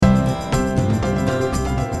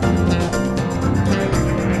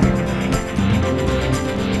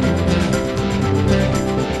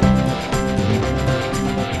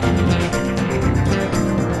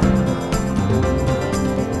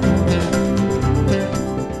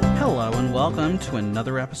welcome to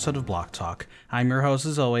another episode of Block Talk. I'm your host,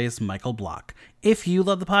 as always, Michael Block. If you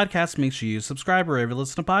love the podcast, make sure you subscribe wherever you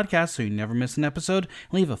listen to podcasts so you never miss an episode,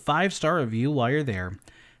 and leave a 5-star review while you're there.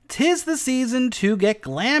 'Tis the season to get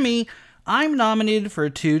glammy. I'm nominated for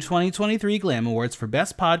 2 2023 Glam Awards for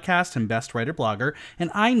Best Podcast and Best Writer Blogger,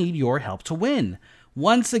 and I need your help to win.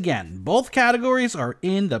 Once again, both categories are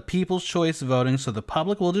in the People's Choice voting, so the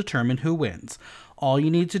public will determine who wins. All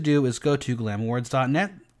you need to do is go to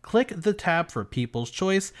glamawards.net, click the tab for People's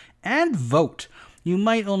Choice, and vote. You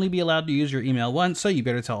might only be allowed to use your email once, so you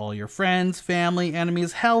better tell all your friends, family,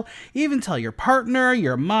 enemies, hell, even tell your partner,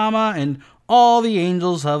 your mama, and all the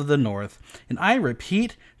angels of the north. And I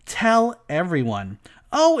repeat, tell everyone.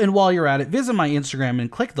 Oh, and while you're at it, visit my Instagram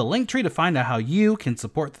and click the link tree to find out how you can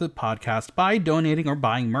support the podcast by donating or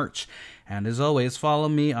buying merch. And as always, follow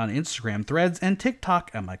me on Instagram, Threads, and TikTok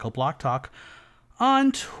at Michael Block Talk,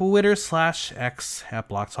 on Twitter/X at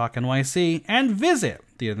Block Talk NYC, and visit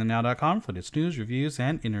theothernow.com for latest news, reviews,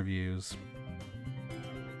 and interviews.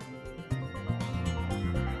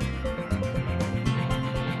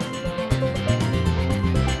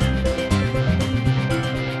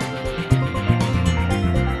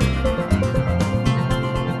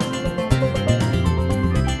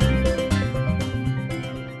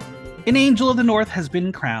 An Angel of the North has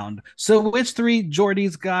been crowned. So which 3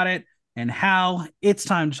 Geordies got it and how? It's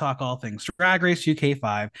time to talk all things Drag Race UK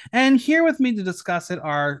 5. And here with me to discuss it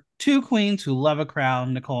are 2 queens who love a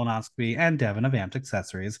crown, Nicole Onoscopi and Devin of Amped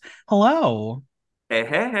Accessories. Hello. Hey,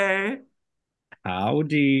 hey, hey.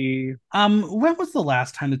 Howdy. When was the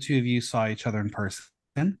last time the 2 of you saw each other in person?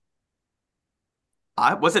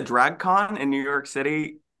 Was it DragCon in New York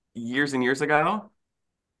City years and years ago?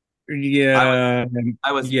 Yeah,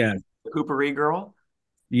 I was yeah, the Poopery girl.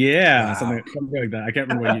 yeah, Wow. something like that. I can't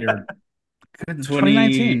remember what year.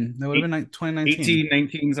 2019. That would have been 2019. 18,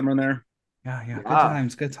 19, somewhere in there. Yeah. Good Yeah,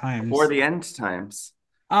 times, good times. before the end times.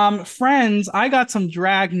 Friends, I got some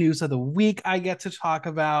drag news of the week. I get to talk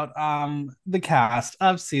about the cast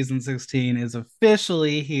of season 16 is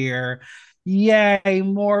officially here. Yay,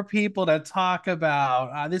 more people to talk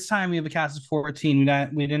about. This time we have a cast of 14.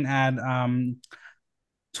 We didn't add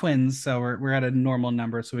twins, so we're at a normal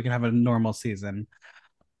number so we can have a normal season.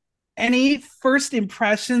 Any first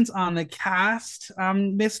impressions on the cast,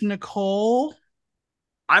 Miss Nicole?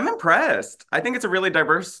 I'm impressed. I think it's a really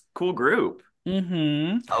diverse, cool group.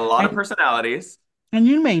 Mm-hmm. A lot of personalities. And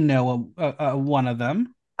you may know one of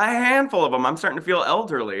them. A handful of them. I'm starting to feel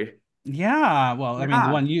elderly. Yeah, well, I mean, the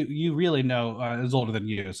Yeah. one you really know is older than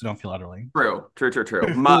you, so don't feel utterly. True.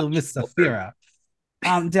 Much Miss older. Safira.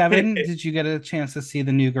 Devin, did you get a chance to see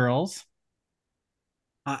the new girls?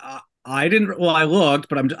 I didn't. Well, I looked,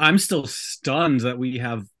 but I'm still stunned that we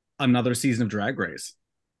have another season of Drag Race.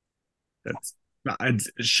 It's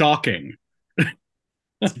shocking.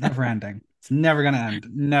 It's never ending. It's never gonna end.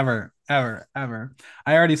 Never, ever, ever.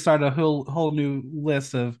 I already started a whole new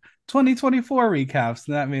list of 2024 recaps,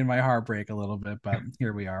 and that made my heart break a little bit. But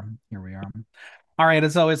here we are. All right,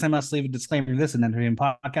 as always, I must leave a disclaimer. This is an entertainment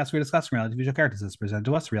podcast. We discuss reality visual characters as presented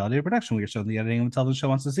to us. Reality production. We are showing the editing of a television show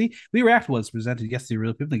wants to see. We react to what's presented. Yes, to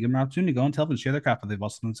real people. They give them an opportunity to go and tell them and share their craft. But they've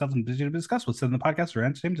also themselves and to discuss what's in the podcast or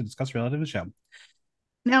entertainment to discuss reality of the show.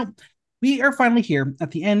 Now, we are finally here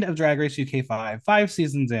at the end of Drag Race UK 5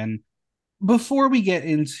 seasons in. Before we get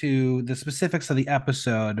into the specifics of the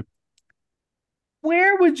episode,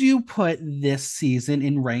 where would you put this season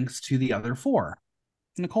in ranks to the other 4?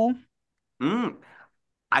 Nicole? Mm,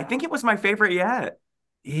 I think it was my favorite yet.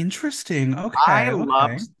 Interesting. I Okay.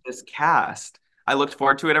 loved this cast. I looked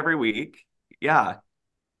forward to it every week. Yeah,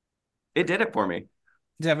 it did it for me.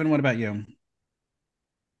 Devin, what about you?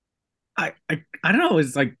 I don't know.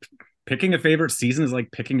 It's like picking a favorite season is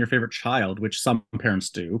like picking your favorite child, which some parents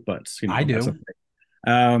do, but I do. that's okay.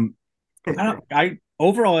 Um, I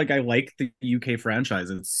overall I like the UK franchise.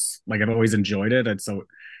 It's like I've always enjoyed it, and so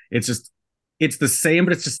it's just it's the same,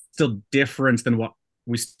 but it's just still different than what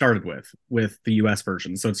we started with the US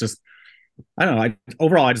version. So it's just I don't know.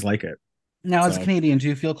 Overall I just like it. Now, as a So Canadian, do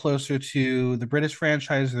you feel closer to the British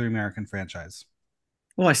franchise or the American franchise?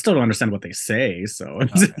 well, I still don't understand what they say. So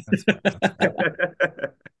Okay, that's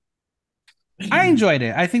fair. I enjoyed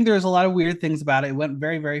it. I think there's a lot of weird things about it. It went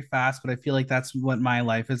very, very fast, but I feel like that's what my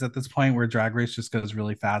life is at this point, where Drag Race just goes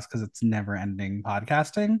really fast because it's never ending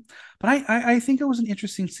podcasting. But I think it was an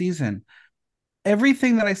interesting season.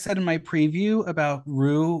 Everything that I said in my preview about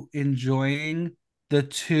Rue enjoying the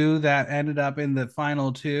 2 that ended up in the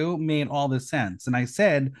final 2 made all the sense. And I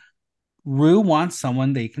said Rue wants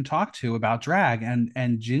someone they can talk to about drag,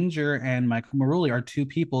 and Ginger and Michael Maruli are 2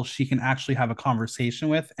 people she can actually have a conversation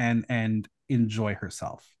with and enjoy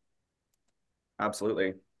herself.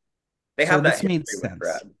 Absolutely. They So have that this made history with sense.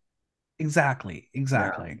 Brad. Exactly. Yeah.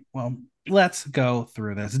 Exactly. Well, let's go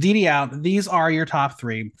through this. Dee Dee out. These are your top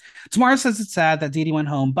three. Tamara says it's sad that Dee Dee went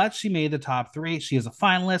home, but she made the top three. She is a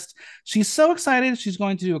finalist. She's so excited. She's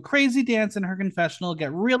going to do a crazy dance in her confessional,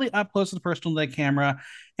 get really up close and personal to the camera.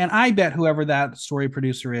 And I bet whoever that story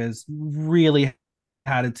producer is really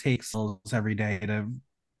had to take pills every day to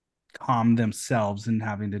calm themselves and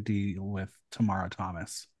having to deal with Tamara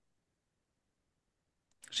Thomas.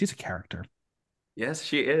 She's a character. Yes,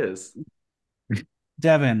 she is.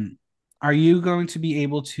 Devin, are you going to be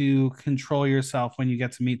able to control yourself when you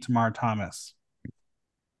get to meet Tamara Thomas?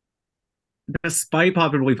 Despite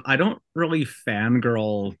popular belief, I don't really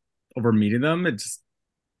fangirl over meeting them. It's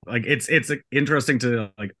like it's like, interesting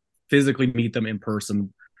to like physically meet them in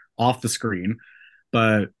person off the screen,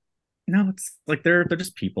 but no, it's like they're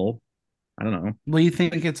just people. I don't know. Well, you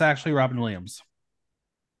think it's actually Robin Williams?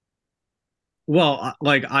 Well,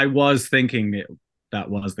 like I was thinking that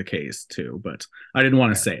was the case too, but I didn't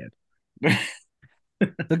want to Fair. say it.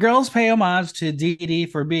 The girls pay homage to Dee Dee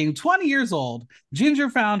for being 20 years old. Ginger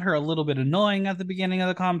found her a little bit annoying at the beginning of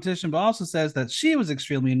the competition, but also says that she was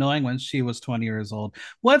extremely annoying when she was 20 years old.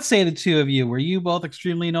 What say the two of you? Were you both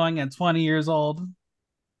extremely annoying at 20 years old?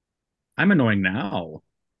 I'm annoying now.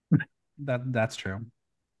 That's true.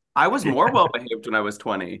 I was more well behaved when I was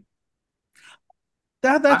 20.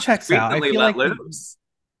 That I just checks out. I recently feel let like loose.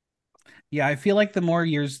 yeah, I feel like the more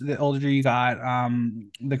years, the older you got,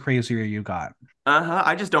 the crazier you got. Uh-huh.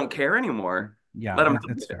 I just don't care anymore. Yeah, Let them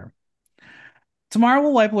do it's it. fair. Tamara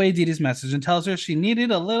will wipe away Dee Dee's message and tells her she needed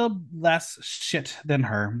a little less shit than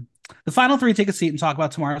her. The final three take a seat and talk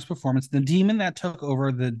about tomorrow's performance, the demon that took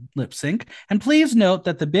over the lip sync. And please note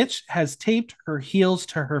that the bitch has taped her heels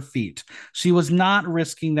to her feet. She was not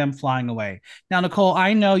risking them flying away. Now, Nicole,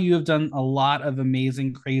 I know you have done a lot of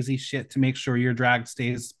amazing, crazy shit to make sure your drag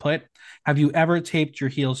stays put. Have you ever taped your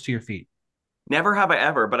heels to your feet? Never have I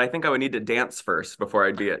ever, but I think I would need to dance first before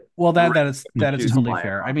I'd be it. Well, Ready with that is shoes totally flying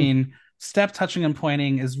fair. I off. mean, step touching and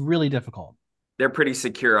pointing is really difficult. They're pretty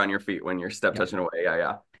secure on your feet when you're step Yeah. touching away. Yeah,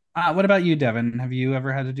 yeah. What about you, Devin? Have you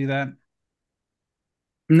ever had to do that?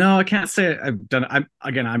 No, I can't say I've done.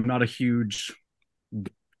 I'm not a huge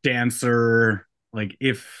dancer. Like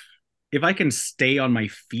if I can stay on my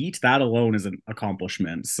feet, that alone is an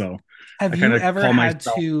accomplishment. So Have I kind you of ever call had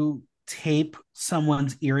myself. to tape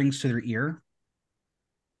someone's earrings to their ear?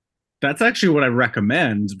 That's actually what I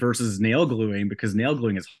recommend versus nail gluing because nail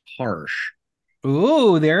gluing is harsh.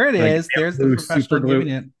 Ooh, there it Like is. nail There's the glue, super professional giving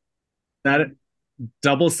glue. it. That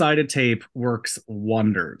double-sided tape works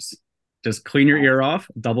wonders. Just clean your ear off,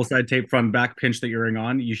 double-sided tape front and back, pinch the earring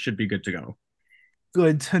on, you should be good to go.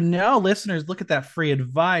 Good to know. Listeners, look at that free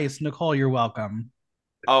advice. Nicole, you're welcome.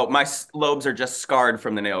 Oh, my lobes are just scarred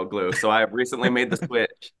from the nail glue, so I have recently made the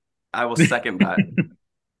switch. I will second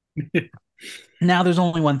that. Now there's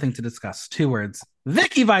only one thing to discuss. Two words.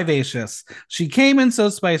 Vicky Vivacious. She came in so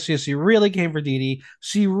spicy. She really came for Dee Dee.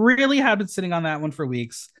 She really had been sitting on that one for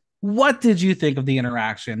weeks. What did you think of the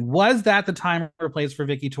interaction? Was that the time or place for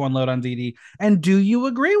Vicky to unload on Dee Dee? And do you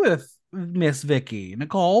agree with Miss Vicky?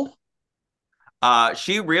 Nicole?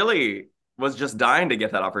 She really was just dying to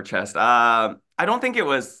get that off her chest. I don't think it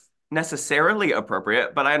was necessarily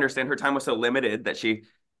appropriate, but I understand her time was so limited that she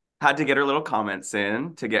had to get her little comments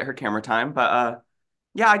in to get her camera time. But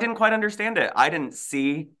yeah, I didn't quite understand it. I didn't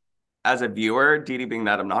see as a viewer Dee Dee being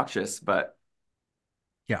that obnoxious, but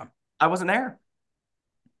Yeah. I wasn't there.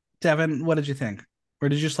 Devin, what did you think? Or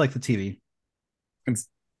did you just like the TV? It's,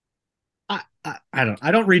 I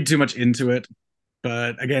don't read too much into it,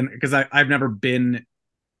 but again, because I've never been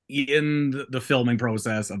in the filming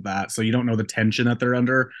process of that, so you don't know the tension that they're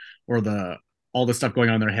under or the all the stuff going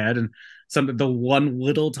on in their head, and the one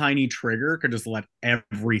little tiny trigger could just let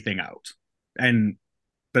everything out, and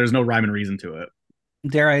there's no rhyme and reason to it.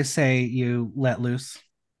 Dare I say you let loose?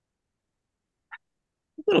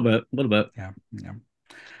 A little bit. Yeah. Yeah.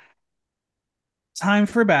 Time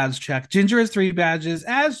for badge check. Ginger has three badges,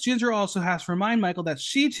 as Ginger also has to remind Michael that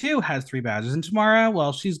she too has three badges. And Tamara,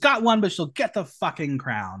 well, she's got one, but she'll get the fucking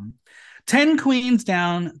crown. 10 queens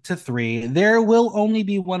down to three. There will only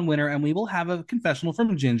be one winner, and we will have a confessional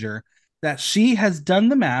from Ginger that she has done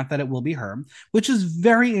the math that it will be her, which is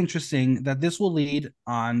very interesting that this will lead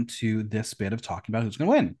on to this bit of talking about who's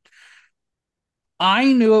going to win.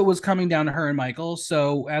 I knew it was coming down to her and Michael.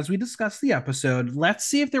 So, as we discussed the episode, let's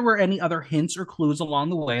see if there were any other hints or clues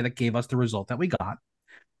along the way that gave us the result that we got.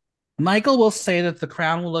 Michael will say that the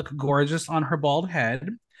crown will look gorgeous on her bald head.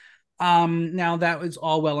 Now that is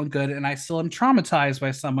all well and good, and I still am traumatized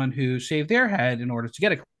by someone who shaved their head in order to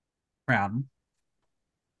get a crown.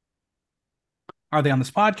 Are they on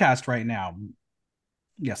this podcast right now?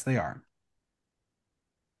 Yes, they are.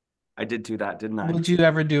 I did do that, didn't I? Would you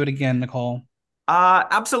ever do it again, Nicole?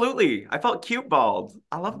 Absolutely. I felt cute bald.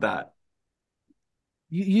 I love that.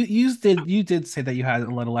 You did say that you had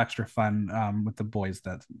a little extra fun with the boys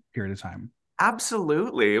that period of time.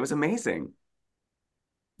 Absolutely. It was amazing.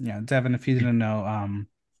 Yeah, Devin, if you didn't know,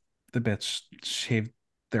 the bitch shaved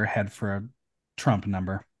their head for a Trump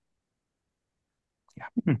number.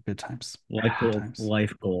 Yeah, good times. Life Good gold, times.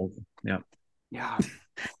 life gold. Yeah. Yeah.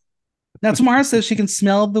 Now Tamara says she can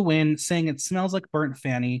smell the wind, saying it smells like burnt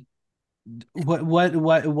fanny.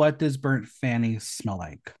 What does burnt fanny smell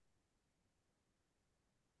like?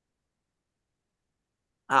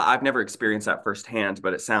 I've never experienced that firsthand,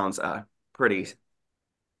 but it sounds pretty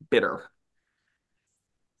bitter.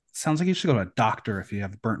 Sounds like you should go to a doctor if you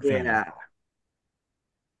have burnt fanny. Yeah.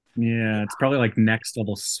 Yeah, it's probably like next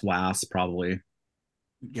level swass, probably.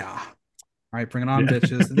 Yeah. All right, bring it on, Yeah.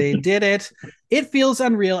 bitches. They did it. It feels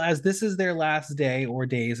unreal as this is their last day or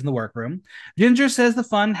days in the workroom. Ginger says the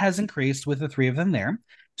fun has increased with the three of them there.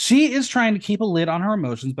 She is trying to keep a lid on her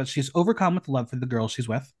emotions, but she's overcome with love for the girl she's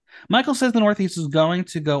with. Michael says the Northeast is going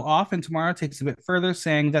to go off, and tomorrow takes a bit further,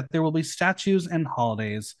 saying that there will be statues and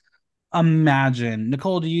holidays. Imagine.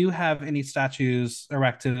 Nicole, do you have any statues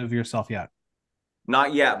erected of yourself yet?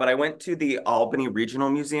 Not yet, but I went to the Albany Regional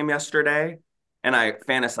Museum yesterday and I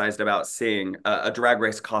fantasized about seeing a drag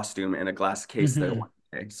race costume in a glass case there Mm-hmm. one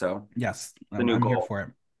day. So Yes, the new I'm here goal. for it.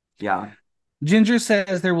 Yeah. Ginger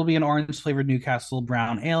says there will be an orange flavored Newcastle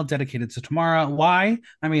brown ale dedicated to Tamara. Why?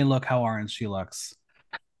 I mean, look how orange she looks.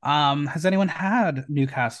 Has anyone had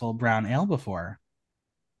Newcastle brown ale before?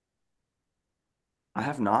 I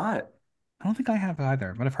have not. I don't think I have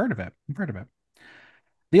either, but I've heard of it. I've heard of it.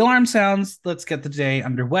 The alarm sounds. Let's get the day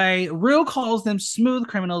underway. Rue calls them smooth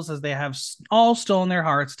criminals as they have all stolen their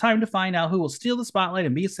hearts. Time to find out who will steal the spotlight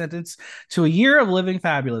and be sentenced to a year of living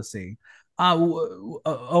fabulously.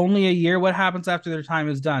 Only a year. What happens after their time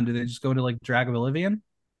is done? Do they just go to like Drag of Oblivion?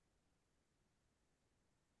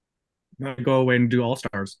 Go away and do All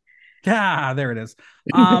Stars. Yeah, there it is.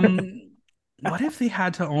 Um, what if they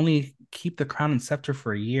had to only keep the crown and scepter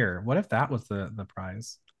for a year? What if that was the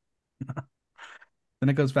prize? Then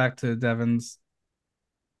it goes back to Devin's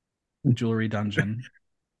jewelry dungeon.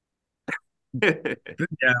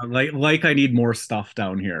 Yeah, like I need more stuff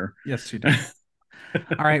down here. Yes, you do.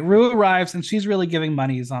 All right, Rue arrives and she's really giving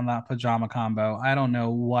monies on that pajama combo. I don't know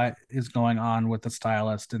what is going on with the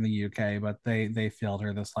stylist in the UK, but they failed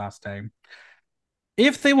her this last day.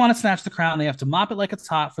 If they want to snatch the crown, they have to mop it like it's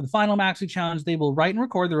hot. For the final maxi challenge, they will write and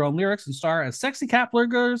record their own lyrics and star as sexy cat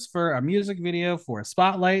burgers for a music video for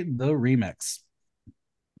Spotlight, the remix.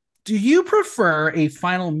 Do you prefer a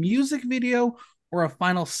final music video or a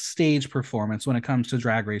final stage performance when it comes to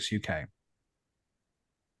Drag Race UK?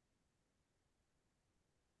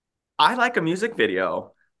 I like a music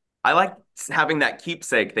video. I like having that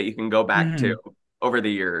keepsake that you can go back to Mm-hmm. over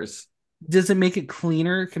the years. Does it make it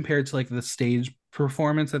cleaner compared to like the stage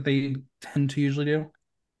performance that they tend to usually do?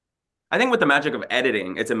 I think with the magic of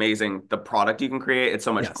editing, it's amazing. The product you can create, it's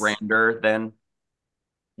so much Yes. grander than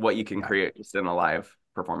what you can Yeah. create just in a live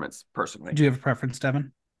performance, personally. Do you have a preference,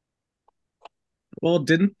 Devin? Well,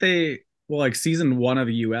 didn't they? Well, like season one of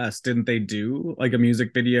the US, didn't they do like a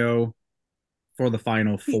music video for the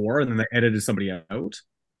final four, and then they edited somebody out?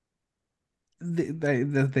 They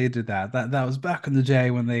did that. That was back in the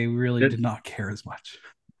day when they really It, did not care as much.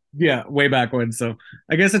 yeah, way back when. So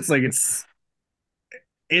I guess it's like it's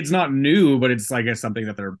not new, but it's I guess something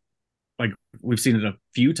that they're like we've seen it a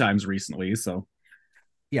few times recently. So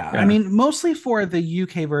Yeah, I yeah, mean, mostly for the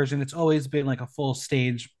UK version, it's always been like a full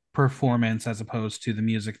stage performance as opposed to the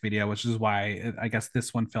music video, which is why I guess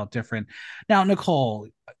this one felt different. Now, Nicole,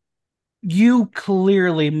 you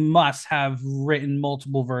clearly must have written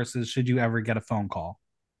multiple verses should you ever get a phone call.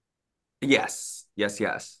 Yes, yes,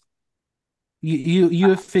 yes. You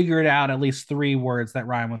have figured out at least three words that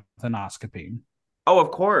rhyme with anoscopy. Oh,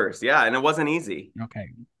 of course. Yeah, and it wasn't easy. Okay.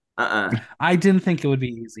 Uh-uh. I didn't think it would be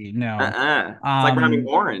easy. No. Uh-uh. It's like rhyming Um,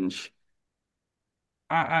 orange.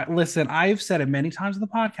 listen, I've said it many times in the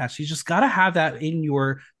podcast. You just got to have that in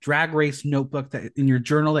your drag race notebook, that in your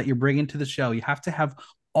journal that you're bringing to the show. You have to have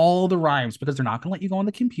all the rhymes because they're not going to let you go on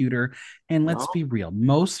the computer. And let's No. be real,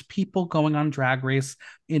 most people going on drag race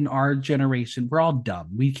in our generation, we're all dumb.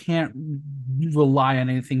 We can't rely on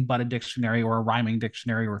anything but a dictionary or a rhyming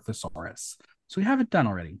dictionary or thesaurus. So we have it done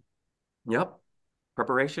already. Yep.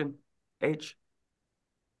 Preparation. H.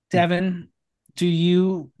 Devin, do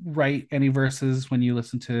you write any verses when you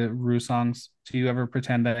listen to Rue songs? Do you ever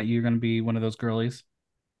pretend that you're going to be one of those girlies?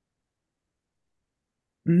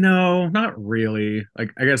 No, not really.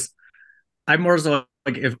 Like, I guess I'm more so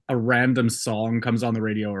like if a random song comes on the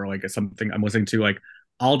radio or like something I'm listening to, like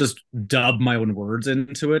I'll just dub my own words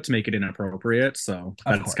into it to make it inappropriate. So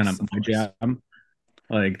Of that's kind course, of of my course. jam.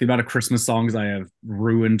 Like the amount of Christmas songs I have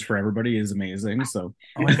ruined for everybody is amazing. So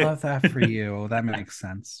Oh, I love that for you. That makes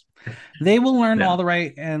sense. They will learn yeah. all the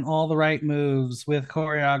right moves with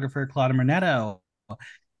choreographer Claudia Mernetto.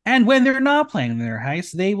 And when they're not playing their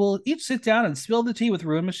heist, they will each sit down and spill the tea with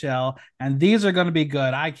Rue and Michelle. And these are going to be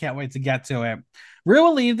good. I can't wait to get to it. Rue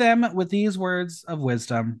will leave them with these words of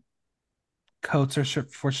wisdom: coats are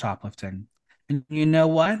for shoplifting. And you know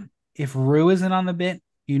what? If Rue isn't on the bit,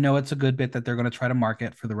 you know it's a good bit that they're going to try to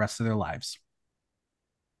market for the rest of their lives.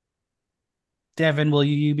 Devin, will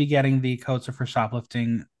you be getting the coats are for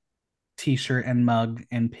shoplifting t-shirt and mug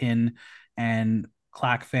and pin and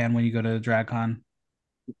clack fan when you go to DragCon?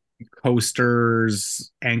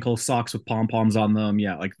 Coasters, ankle socks with pom poms on them.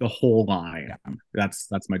 Yeah, like the whole line. Yeah.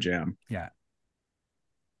 That's my jam. Yeah.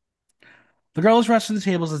 The girls rush to the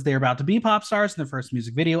tables as they're about to be pop stars in the first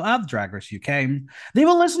music video of Drag Race UK. They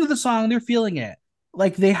will listen to the song, they're feeling it.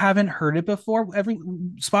 Like they haven't heard it before. Every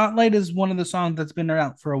Spotlight is one of the songs that's been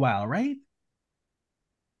out for a while, right?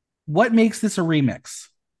 What makes this a remix?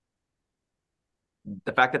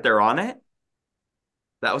 The fact that they're on it,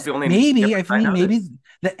 that was the only Maybe I difference I think maybe noticed.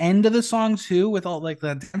 the end of the song too, with all like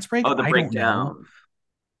the dance break. Oh, the I don't know. breakdown.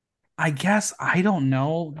 I guess I don't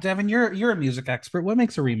know. Devin, you're a music expert. What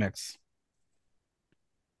makes a remix?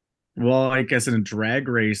 Well, I guess in a drag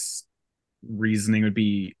race reasoning would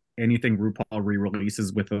be anything RuPaul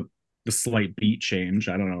re-releases with the slight beat change.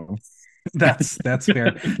 I don't know. That's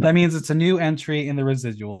fair. That means it's a new entry in the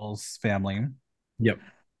residuals family. Yep.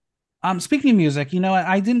 Speaking of music, you know,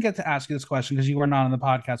 I didn't get to ask you this question because you were not on the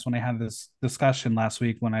podcast when I had this discussion last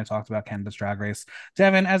week when I talked about Canada's Drag Race.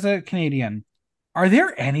 Devin, as a Canadian, are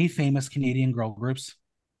there any famous Canadian girl groups?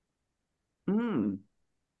 Hmm.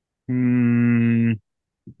 Hmm.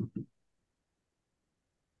 I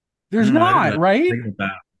There's don't know. I not, didn't right? think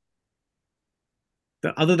about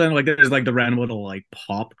that. Other than like, there's like the random little like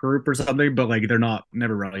pop group or something, but like they're not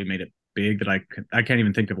never really made it big that I can't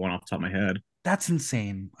even think of one off the top of my head. That's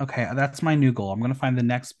insane. Okay, that's my new goal. I'm gonna find the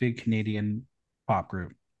next big Canadian pop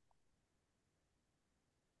group,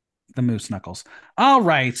 the Moose Knuckles. All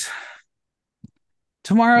right.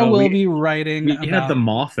 Tomorrow Well, we'll be writing we had the about.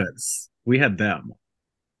 Moffats. We had them,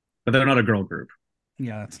 but they're not a girl group.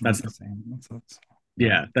 Yeah, that's not That's the same. No.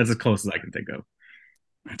 yeah, that's as close as I can think of.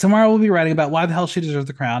 Tomorrow we'll be writing about why the hell she deserves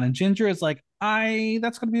the crown. And Ginger is like,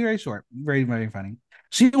 that's going to be very short, very, very funny.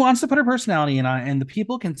 She wants to put her personality in on it, and the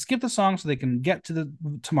people can skip the song so they can get to the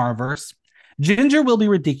tomorrow verse. Ginger will be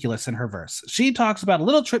ridiculous in her verse. She talks about a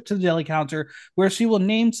little trip to the deli counter where she will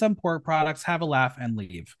name some pork products, have a laugh, and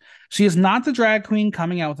leave. She is not the drag queen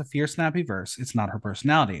coming out with a fierce, snappy verse. It's not her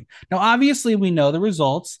personality. Now, obviously, we know the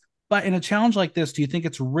results, but in a challenge like this, do you think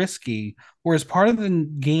it's risky, or is part of the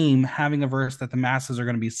game having a verse that the masses are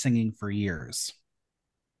going to be singing for years?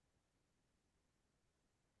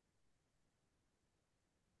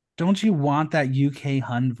 Don't you want that UK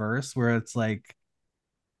Hun verse where it's like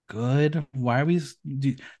good? Why are we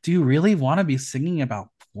do you really want to be singing about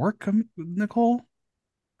pork, Nicole?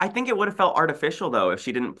 I think it would have felt artificial though if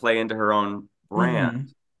she didn't play into her own brand. Mm-hmm.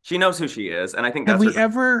 She knows who she is, and I think Have that's her. we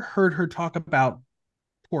ever heard her talk about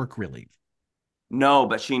pork really? No,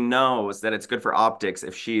 but she knows that it's good for optics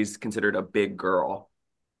if she's considered a big girl.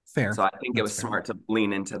 Fair. So I think it That's was fair. smart to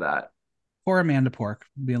lean into that. Or Amanda Pork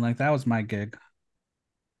being like, that was my gig.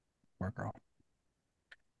 Poor girl.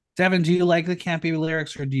 Devin, do you like the campy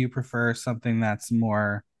lyrics or do you prefer something that's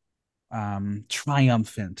more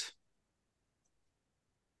triumphant?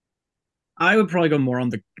 I would probably go more on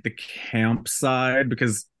the camp side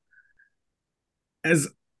because as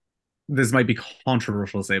this might be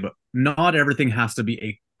controversial to say, but not everything has to be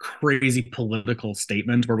a crazy political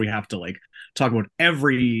statement where we have to like talk about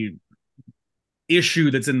every issue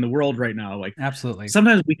that's in the world right now. Like Absolutely.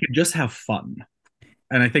 sometimes we can just have fun.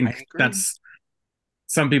 And I I think agree. that's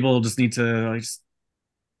some people just need to like, just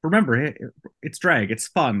remember hey, it's drag, it's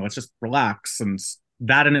fun. Let's just relax. And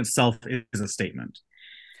that in itself is a statement.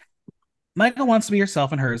 Michael wants to be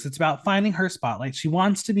herself and hers. It's about finding her spotlight. She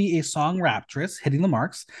wants to be a song raptress, hitting the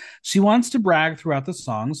marks. She wants to brag throughout the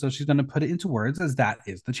song, so she's going to put it into words as that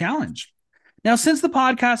is the challenge. Now, since the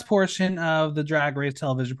podcast portion of the Drag Race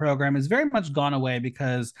television program is very much gone away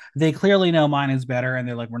because they clearly know mine is better and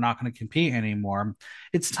they're like, we're not going to compete anymore,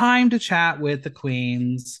 it's time to chat with the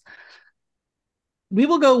queens. We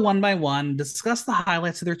will go one by one, discuss the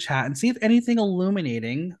highlights of their chat, and see if anything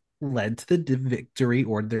illuminating led to the victory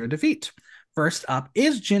or their defeat. First up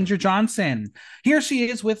is Ginger Johnson. Here she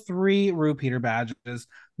is with 3 Rue Peter badges.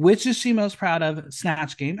 Which is she most proud of?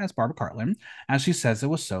 Snatch Game as Barbara Cartland, as she says it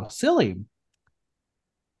was so silly.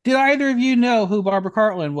 Did either of you know who Barbara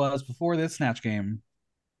Cartland was before this Snatch Game?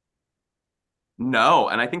 No,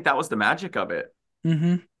 and I think that was the magic of it.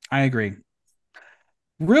 Mm-hmm. I agree.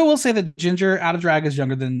 Rue will say that Ginger out of drag is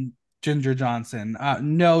younger than Ginger Johnson.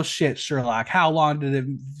 No shit, Sherlock. How long did it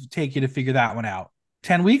take you to figure that one out?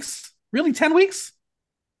 10 weeks? Really? 10 weeks?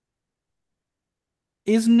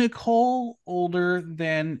 Is Nicole older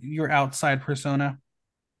than your outside persona?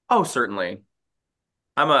 Oh, certainly.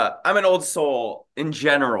 I'm an old soul in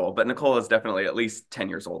general, but Nicole is definitely at least 10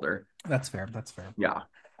 years older. That's fair. That's fair. Yeah.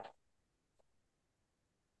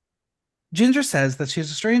 Ginger says that she has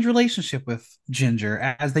a strange relationship with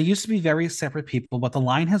Ginger, as they used to be very separate people, but the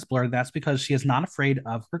line has blurred. That's because she is not afraid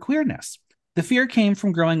of her queerness. The fear came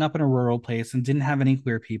from growing up in a rural place and didn't have any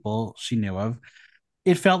queer people she knew of.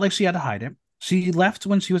 It felt like she had to hide it. She left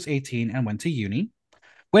when she was 18 and went to uni.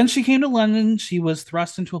 When she came to London, she was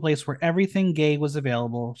thrust into a place where everything gay was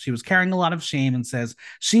available. She was carrying a lot of shame and says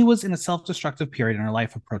she was in a self destructive period in her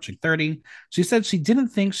life approaching 30. She said she didn't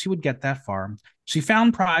think she would get that far. She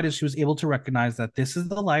found pride as she was able to recognize that this is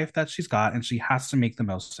the life that she's got and she has to make the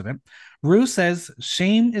most of it. Rue says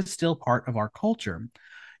shame is still part of our culture.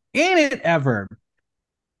 Ain't it ever?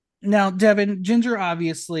 Now, Devin, Ginger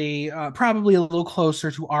obviously probably a little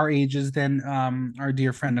closer to our ages than our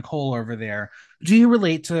dear friend Nicole over there. Do you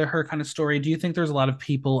relate to her kind of story? Do you think there's a lot of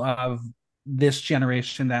people of this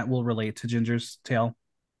generation that will relate to Ginger's tale?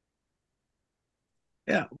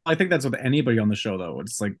 Yeah, I think that's with anybody on the show though.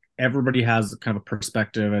 It's like everybody has kind of a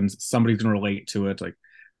perspective and somebody's gonna relate to it. Like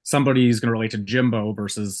somebody's gonna relate to Jimbo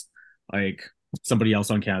versus like somebody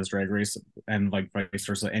else on Canada's Drag Race and like vice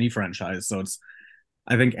versa, any franchise. So it's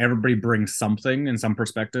I think everybody brings something and some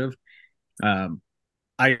perspective. Um,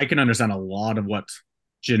 I can understand a lot of what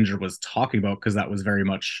Ginger was talking about because that was very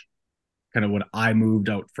much kind of when I moved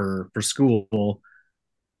out for school.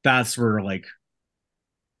 That's where like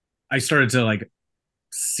I started to like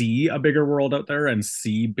see a bigger world out there and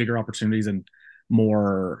see bigger opportunities and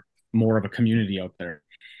more of a community out there.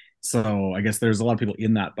 So I guess there's a lot of people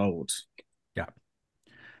in that boat. Yeah.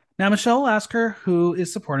 Now, Michelle will ask her who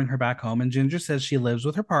is supporting her back home, and Ginger says she lives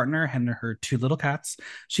with her partner and her 2 little cats.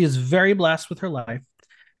 She is very blessed with her life.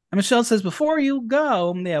 And Michelle says, before you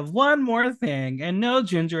go, they have one more thing. And no,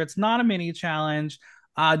 Ginger, it's not a mini challenge.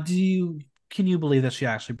 Do you can you believe that she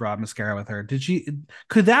actually brought mascara with her?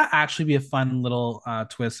 Could that actually be a fun little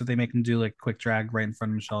twist if they make them do like quick drag right in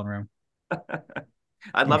front of Michelle in the room?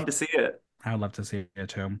 I'd love to see it. I would love to see it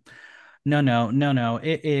too. No, no, no, no.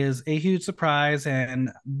 It is a huge surprise,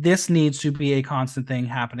 and this needs to be a constant thing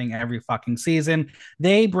happening every fucking season.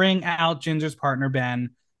 They bring out Ginger's partner,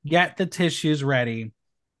 Ben. Get the tissues ready.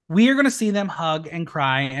 We are going to see them hug and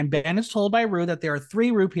cry. And Ben is told by Rue that there are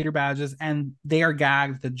 3 Rue Peter badges and they are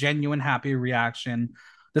gagged. The genuine happy reaction.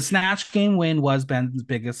 The Snatch Game win was Ben's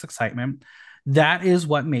biggest excitement. That is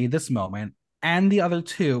what made this moment and the other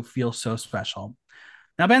 2 feel so special.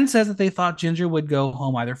 Now, Ben says that they thought Ginger would go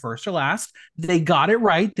home either first or last. They got it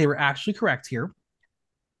right. They were actually correct here.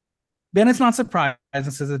 Ben is not surprised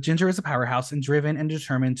and says that Ginger is a powerhouse and driven and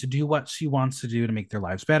determined to do what she wants to do to make their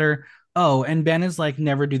lives better. Oh, and Ben is like,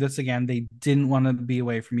 never do this again. They didn't want to be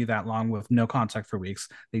away from you that long with no contact for weeks.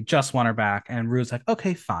 They just want her back. And Rue's like,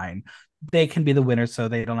 okay, fine. They can be the winner so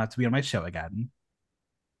they don't have to be on my show again.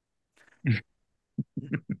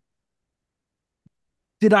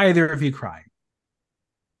 Did either of you cry?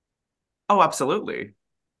 Oh, absolutely.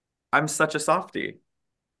 I'm such a softie.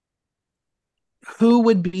 Who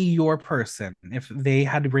would be your person if they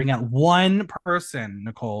had to bring out one person,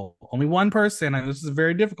 Nicole? Only one person. And this is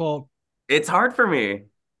very difficult. It's hard for me.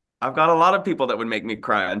 I've got a lot of people that would make me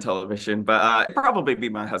cry on television, but it'd probably be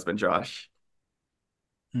my husband, Josh.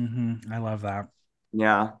 I love that.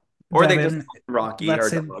 Yeah. Or they just Devin, Rocky, let's our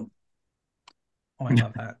say, dog. oh, I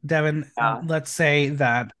love that. Devin, Yeah. let's say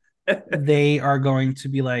that they are going to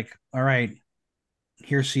be like, all right,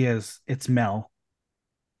 here she is. It's Mel.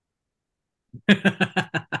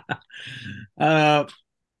 uh,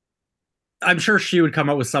 I'm sure she would come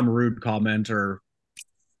up with some rude comment or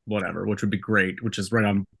whatever, which would be great, which is right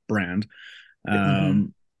on brand. Mm-hmm.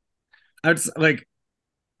 I'd like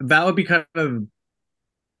that would be kind of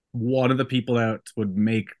one of the people that would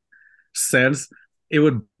make sense. It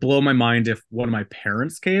would blow my mind if one of my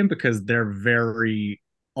parents came because they're very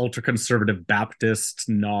ultra conservative Baptist,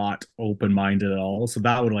 not open minded at all. So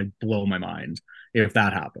that would like blow my mind if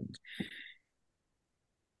that happened.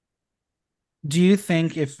 Do you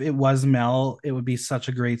think if it was Mel, it would be such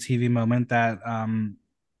a great TV moment that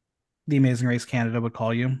the Amazing Race Canada would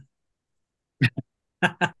call you?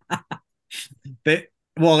 They,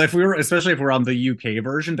 well, if we were, especially if we're on the UK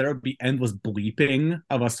version, there would be endless bleeping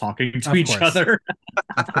of us talking to Of each course. other.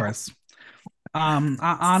 Of course. So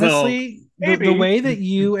Honestly, the maybe way that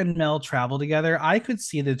you and Mel travel together, I could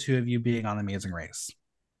see the two of you being on Amazing Race.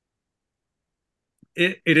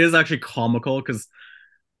 it is actually comical because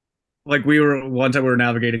like we were one time we were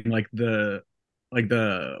navigating like the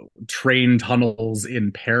train tunnels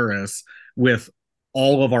in Paris with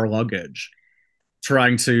all of our luggage,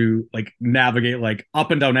 trying to like navigate like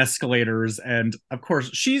up and down escalators. And of course,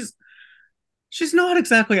 she's not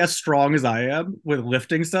exactly as strong as I am with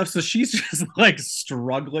lifting stuff, so she's just like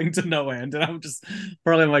struggling to no end. And I'm just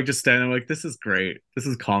probably like just standing like, this is great, this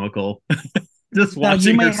is comical, just Now,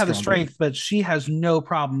 you watching her may have the struggle. strength, but she has no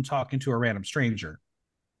problem talking to a random stranger.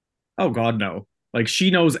 Oh God, no! Like she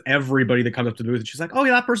knows everybody that comes up to the booth, and she's like, "Oh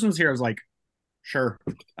yeah, that person was here." I was like, "Sure,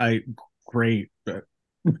 I great." But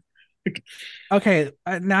Okay,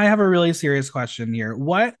 now I have a really serious question here.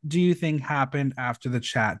 What do you think happened after the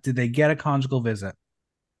chat? Did they get a conjugal visit?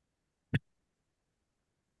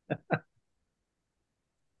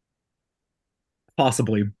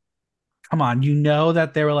 possibly. Come on, you know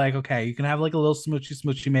that they were like, okay, you can have like a little smoochy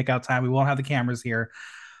smoochy make out time. We won't have the cameras here.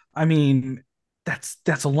 I mean,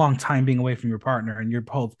 that's a long time being away from your partner, and you're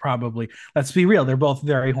both probably, let's be real, they're both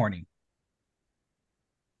very horny.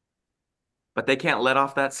 But they can't let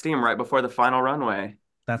off that steam right before the final runway.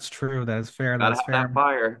 That's true. That is fair. That Gotta is have that fair.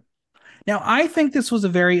 fire. Now, I think this was a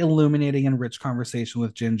very illuminating and rich conversation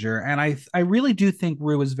with Ginger, and I really do think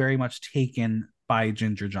Rue was very much taken by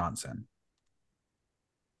Ginger Johnson.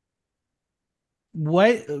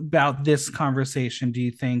 What about this conversation do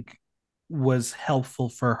you think was helpful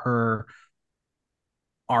for her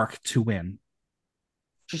arc to win?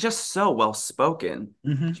 She's just so well spoken.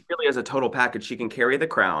 Mm-hmm. She really is a total package. She can carry the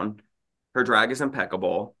crown. Her drag is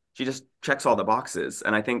impeccable. She just checks all the boxes.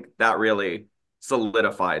 And I think that really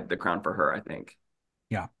solidified the crown for her, I think.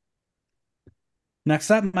 Yeah.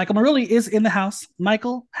 Next up, Michael Maruli is in the house.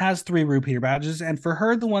 Michael has 3 Rue Peter badges, and for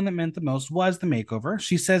her, the one that meant the most was the makeover.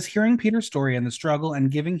 She says hearing Peter's story and the struggle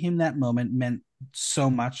and giving him that moment meant so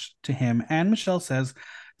much to him. And Michelle says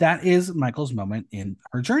that is Michael's moment in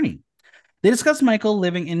her journey. They discuss Michael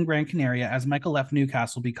living in Gran Canaria as Michael left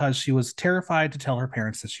Newcastle because she was terrified to tell her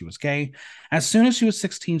parents that she was gay. As soon as she was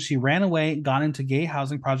 16, she ran away, got into gay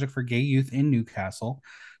housing project for gay youth in Newcastle.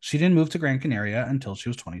 She didn't move to Gran Canaria until she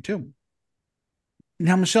was 22.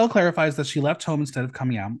 Now, Michelle clarifies that she left home instead of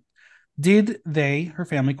coming out. Did they, her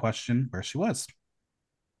family, question where she was?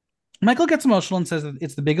 Michael gets emotional and says that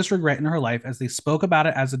it's the biggest regret in her life as they spoke about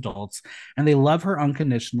it as adults and they love her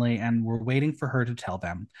unconditionally and were waiting for her to tell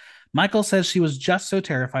them. Michael says she was just so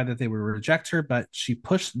terrified that they would reject her, but she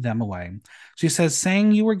pushed them away. She says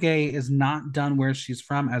saying you were gay is not done where she's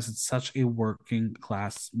from as it's such a working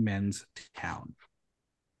class men's town.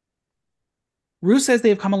 Rue says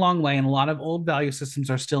they've come a long way and a lot of old value systems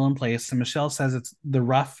are still in place. And Michelle says it's the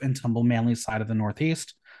rough and tumble manly side of the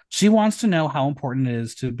Northeast. She wants to know how important it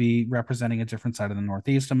is to be representing a different side of the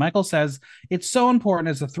Northeast. And Michael says it's so important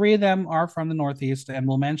as the 3 of them are from the Northeast. And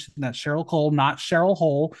we'll mention that Cheryl Cole, not Cheryl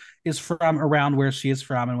Hole, is from around where she is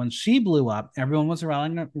from. And when she blew up, everyone was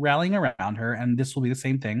rallying around her. And this will be the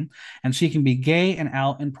same thing. And she can be gay and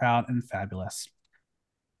out and proud and fabulous.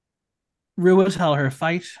 Rue will tell her,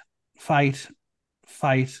 fight, fight,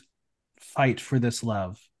 fight, fight for this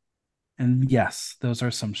love. And yes, those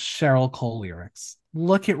are some Cheryl Cole lyrics.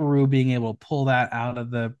 Look at Rue being able to pull that out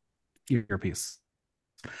of the earpiece.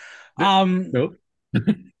 Nope.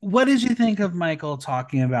 What did you think of Michael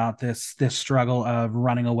talking about this struggle of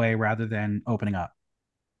running away rather than opening up?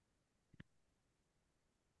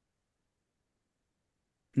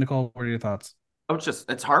 Nicole, what are your thoughts? Oh,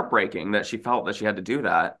 it's heartbreaking that she felt that she had to do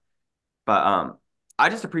that. But I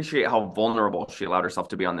just appreciate how vulnerable she allowed herself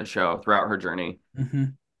to be on the show throughout her journey. Mm-hmm.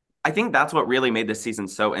 I think that's what really made this season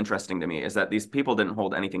so interesting to me is that these people didn't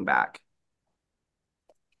hold anything back.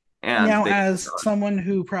 And Now, they as someone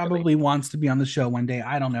who probably wants to be on the show one day,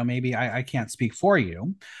 I don't know, maybe I can't speak for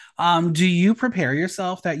you. Do you prepare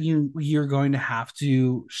yourself that you're going to have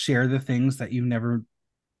to share the things that you've never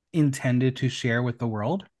intended to share with the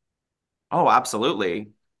world? Oh,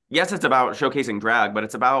 absolutely. Yes, it's about showcasing drag, but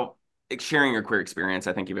it's about sharing your queer experience,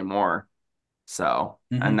 I think, even more. So,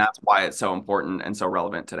 and Mm-hmm. that's why it's so important and so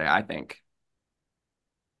relevant today, I think.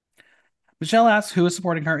 Michelle asks who is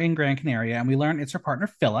supporting her in Gran Canaria, and we learn it's her partner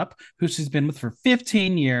Philip, who she's been with for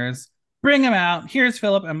 15 years. Bring him out. Here's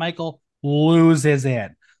Philip, and Michael loses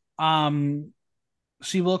it. Um,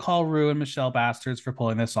 she will call Rue and Michelle bastards for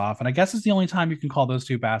pulling this off, and I guess it's the only time you can call those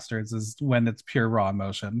 2 bastards is when it's pure raw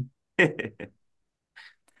emotion.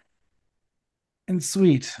 And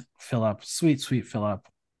sweet Philip, sweet Philip.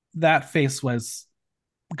 That face was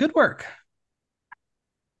good work.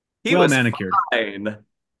 He Well was manicured. fine.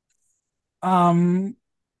 Um,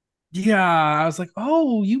 yeah, I was like,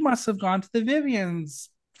 oh, you must have gone to the Vivian's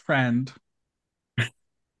friend.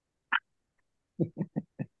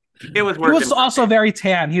 It was He was working for also very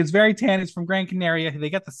tan. He was very tan. He's from Gran Canaria. They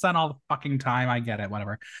get the sun all the fucking time. I get it,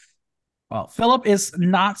 whatever. Well, Philip is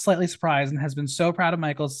not slightly surprised and has been so proud of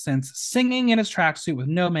Michael since singing in his tracksuit with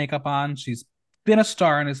no makeup on. She's been a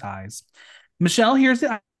star in his eyes. Michelle hears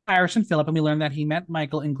the Irish in Philip, and we learn that he met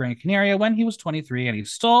Michael in Gran Canaria when he was 23 and he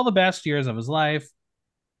stole the best years of his life.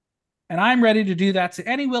 And I'm ready to do that to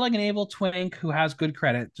any willing and able twink who has good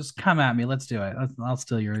credit. Just come at me. Let's do it. I'll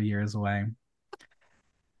steal your years away.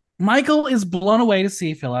 Michael is blown away to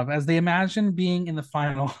see Philip as they imagine being in the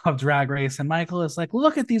final of Drag Race. And Michael is like,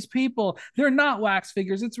 look at these people. They're not wax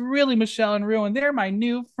figures. It's really Michelle and Rue, and they're my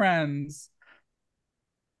new friends.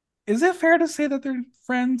 Is it fair to say that they're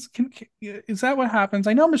friends? Is that what happens?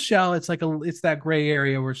 I know Michelle, it's that gray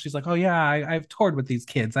area where she's like, oh yeah, I've toured with these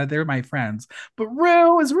kids. They're my friends. But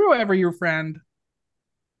Rue, is Rue ever your friend?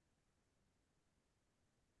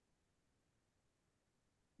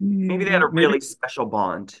 maybe they had a Maybe, really special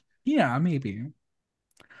bond. Yeah, maybe.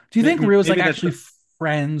 Do you think Rue is like maybe that's actually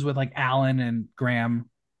friends with like Alan and Graham?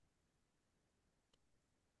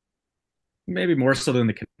 maybe more so than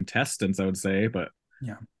the contestants, I would say. But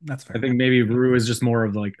Yeah, that's I fair. think maybe Rue is just more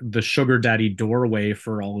of like the sugar daddy doorway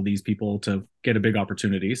for all of these people to get a big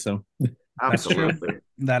opportunity. So That's true. Absolutely.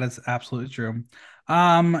 That is absolutely true.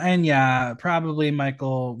 And yeah, probably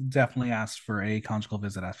Michael definitely asked for a conjugal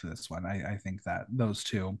visit after this one. I think that those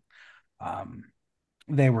two, um,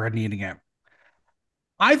 they were needing it.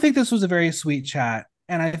 I think this was a very sweet chat.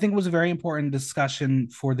 And I think it was a very important discussion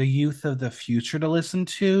for the youth of the future to listen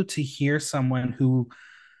to hear someone who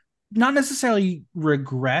not necessarily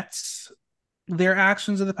regrets their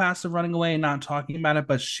actions of the past of running away and not talking about it,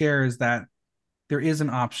 but shares that there is an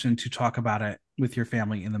option to talk about it with your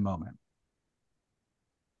family in the moment.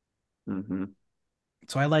 Hmm.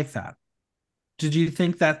 So I like that. Did you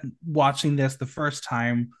think that watching this the first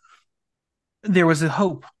time, there was a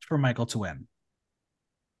hope for Michael to win?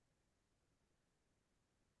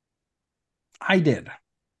 I did.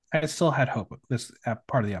 I still had hope with this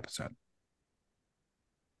part of the episode.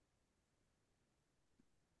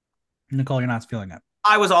 Nicole, you're not feeling it.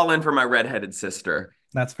 I was all in for my redheaded sister.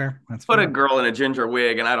 That's fair. That's Put a fair. girl in a ginger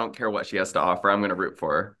wig, and I don't care what she has to offer. I'm going to root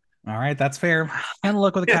for her. All right, that's fair. And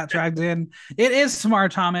look what the cat dragged in. It is Tamara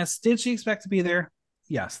Thomas. Did she expect to be there?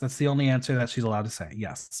 Yes, that's the only answer that she's allowed to say.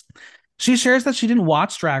 Yes. She shares that she didn't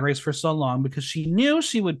watch Drag Race for so long because she knew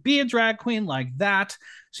she would be a drag queen like that.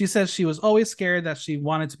 She says she was always scared that she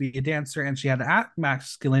wanted to be a dancer and she had to act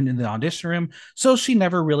masculine in the audition room. So she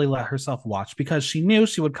never really let herself watch because she knew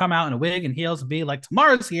she would come out in a wig and heels and be like,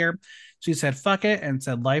 Tamara's here. She said, fuck it, and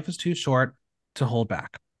said life is too short to hold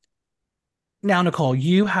back. Now, Nicole,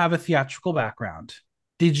 you have a theatrical background.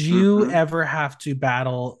 Did you Hmm. ever have to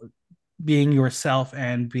battle being yourself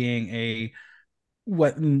and being a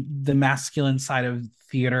what the masculine side of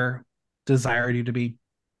theater desired you to be?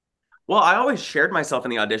 Well, I always shared myself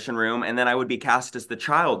in the audition room, and then I would be cast as the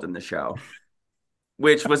child in the show,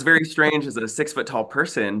 which was very strange as a 6 foot tall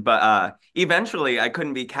person. But eventually, I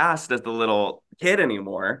couldn't be cast as the little kid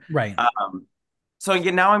anymore. Right. So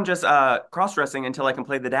yeah, now I'm just cross dressing until I can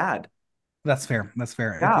play the dad. That's fair. That's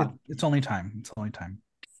fair. Yeah. It's only time. It's only time.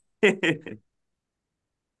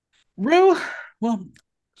 Rue, well,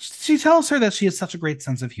 she tells her that she has such a great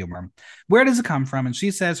sense of humor. Where does it come from? And she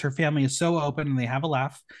says her family is so open and they have a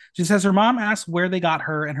laugh. She says her mom asked where they got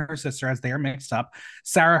her and her sister as they are mixed up.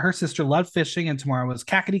 Sarah, her sister, loved fishing, and Tamara was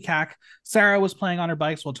cackety cack. Sarah was playing on her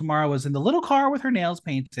bikes while Tamara was in the little car with her nails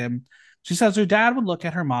painted. She says her dad would look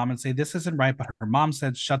at her mom and say, this isn't right. But her mom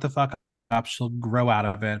said, shut the fuck up. She'll grow out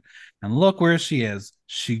of it. And look where she is.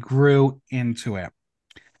 She grew into it.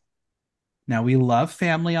 Now, we love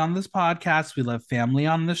family on this podcast. We love family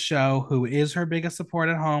on the show. Who is her biggest support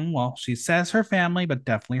at home? Well, she says her family, but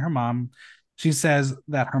definitely her mom. She says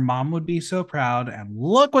that her mom would be so proud. And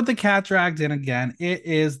look what the cat dragged in again. It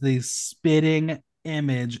is the spitting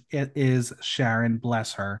image. It is Sharon,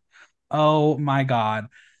 bless her. Oh my God.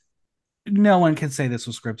 No one can say this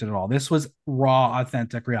was scripted at all. This was raw,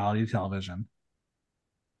 authentic reality television.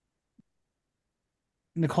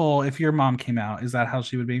 Nicole, if your mom came out, is that how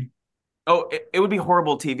she would be? Oh, it would be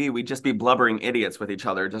horrible TV. We'd just be blubbering idiots with each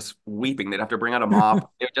other, just weeping. They'd have to bring out a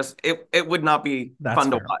mop. It would not be That's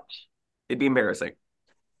fun to fair. watch. It'd be embarrassing.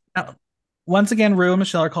 Now, once again, Rue and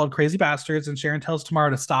Michelle are called crazy bastards, and Sharon tells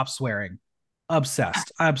Tamara to stop swearing.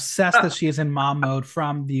 Obsessed. Obsessed that she is in mom mode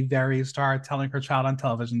from the very start, telling her child on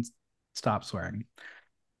television, stop swearing.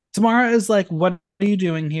 Tamara is like, what are you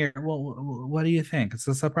doing here? Well, what do you think? It's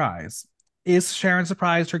a surprise. Is Sharon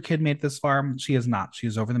surprised her kid made it this far? She is not. She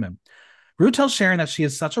is over the moon. Rue tells Sharon that she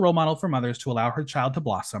is such a role model for mothers to allow her child to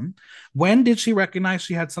blossom. When did she recognize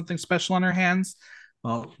she had something special on her hands?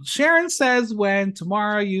 Well, Sharon says when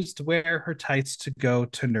Tamara used to wear her tights to go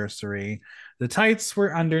to nursery. The tights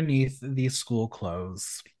were underneath the school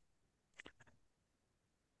clothes.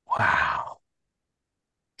 Wow.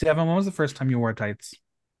 Devin, when was the first time you wore tights?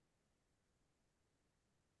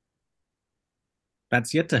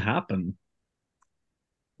 That's yet to happen.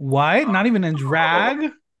 Why? Not even in Oh,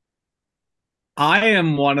 drag? I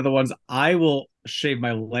am one of the ones I will shave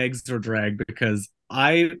my legs or drag because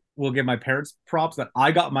I will give my parents props that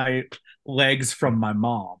I got my legs from my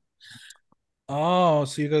mom. Oh,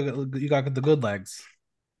 so you got the good legs.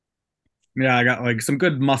 Yeah, I got like some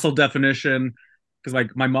good muscle definition because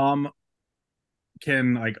like my mom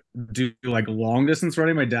can like do like long distance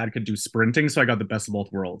running. My dad could do sprinting, so I got the best of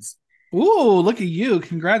both worlds. Ooh, look at you.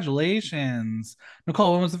 Congratulations.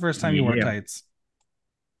 Nicole, when was the first time you wore Yeah. tights?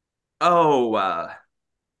 oh,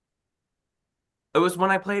 it was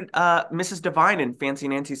when I played Mrs. Divine in Fancy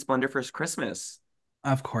Nancy's Splendor First Christmas.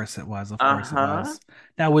 Of course it was. Of course it Uh-huh. was.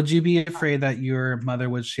 Now, would you be afraid that your mother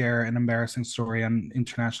would share an embarrassing story on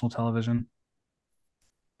international television?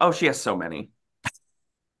 Oh, she has so many.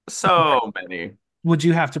 Okay. So many. Would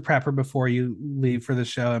you have to prep her before you leave for the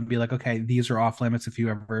show and be like, okay, these are off limits if you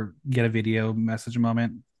ever get a video message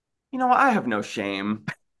moment? You know, I have no shame.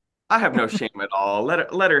 I have no shame at all.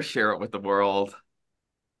 Let her share it with the world.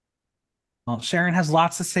 Well, Sharon has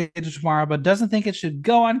lots to say to tomorrow, but doesn't think it should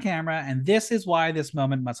go on camera. And this is why this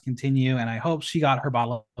moment must continue. And I hope she got her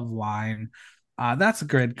bottle of wine. That's a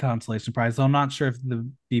good consolation prize, though I'm not sure if the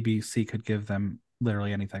BBC could give them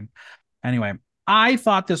literally anything. Anyway, I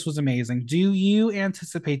thought this was amazing. Do you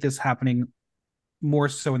anticipate this happening more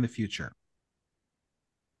so in the future?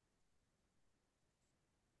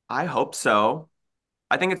 I hope so.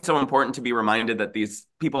 I think it's so important to be reminded that these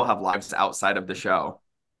people have lives outside of the show.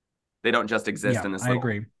 They don't just exist Yeah, in this I little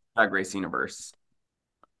agree. Drag Race universe.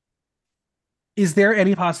 Is there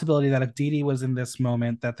any possibility that if Dee Dee was in this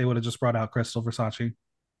moment, that they would have just brought out Crystal Versace?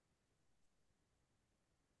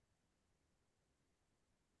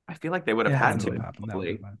 I feel like they would It have had had to to, have happened.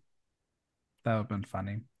 probably. That would have been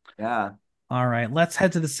funny. Yeah. All right, let's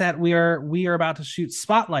head to the set. We are about to shoot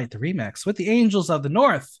Spotlight, the remix, with the Angels of the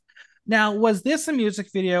North. Now, was this a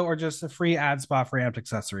music video or just a free ad spot for Amped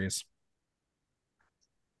Accessories?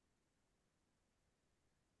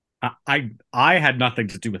 I had nothing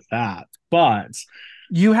to do with that, but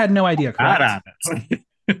You had no idea, bad correct? at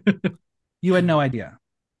it. You had no idea.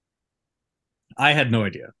 I had no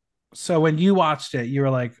idea. So when you watched it, you were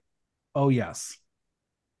like, "Oh yes,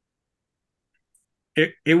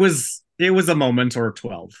 It was a moment or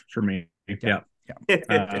 12 for me. yeah, Yeah.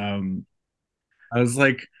 yeah." Um I was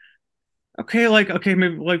like okay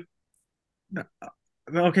maybe like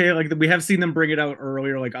okay like we have seen them bring it out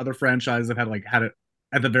earlier like other franchises have had it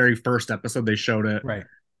at the very first episode they showed it. Right.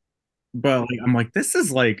 But like I'm like this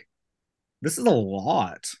is a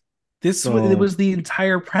lot. It So was the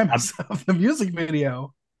entire I'm premise of the music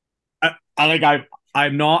video.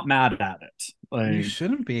 I'm not mad at it. You Like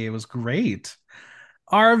shouldn't be. It was great.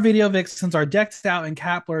 Our video vixens are decked out in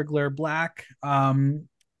cat burglar black.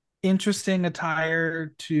 Interesting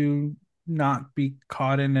attire to not be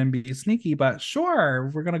caught in and be sneaky, but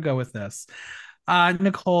sure, we're gonna go with this.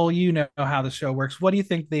 Nicole, you know how the show works. What do you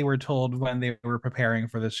think they were told when they were preparing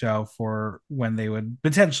for the show for when they would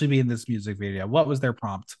potentially be in this music video? What was their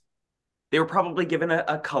prompt? They were probably given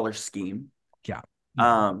a color scheme. Yeah,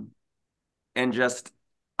 yeah, Um, and just,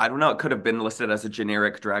 I don't know, it could have been listed as a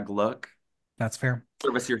generic drag look. that's fair.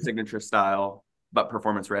 Service your signature style, but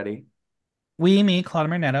performance ready. We meet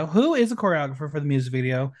Claudio Marnetto, who is a choreographer for the music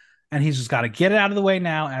video, and he's just got to get it out of the way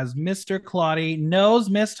now as Mr. Claudia knows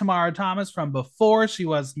Miss Tamara Thomas from before she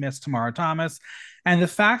was Miss Tamara Thomas. And the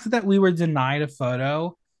fact that we were denied a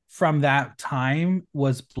photo from that time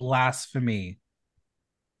was blasphemy.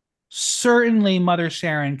 Certainly, Mother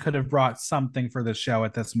Sharon could have brought something for the show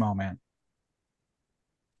at this moment.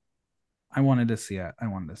 I wanted to see it. I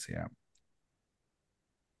wanted to see it.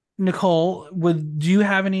 Nicole, do you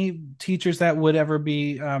have any teachers that would ever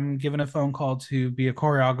be given a phone call to be a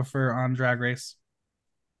choreographer on Drag Race?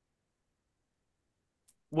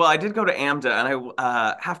 Well, I did go to AMDA, and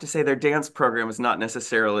I have to say their dance program is not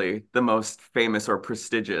necessarily the most famous or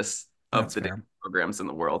prestigious of That's the dance fair. programs in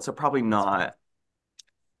the world. So probably That's fair. not.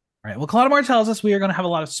 All right. Well, Claudemore tells us we are going to have a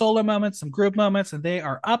lot of solo moments, some group moments, and they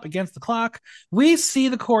are up against the clock. We see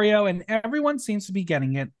the choreo, and everyone seems to be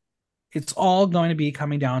getting it. It's all going to be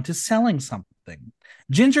coming down to selling something.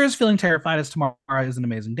 Ginger is feeling terrified as Tamara is an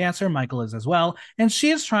amazing dancer. Michael is as well. And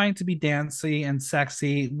she is trying to be dancy and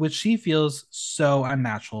sexy, which she feels so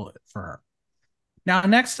unnatural for her. Now,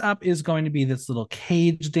 next up is going to be this little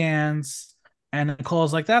cage dance. And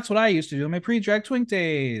Nicole's like, that's what I used to do in my pre drag twink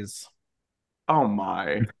days. Oh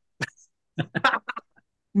my.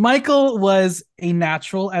 Michael was a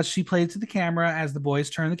natural as she played to the camera as the boys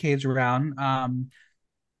turn the cage around.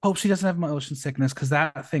 Hope she doesn't have motion sickness because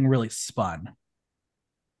that thing really spun.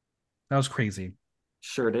 That was crazy.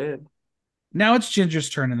 Sure did. Now it's Ginger's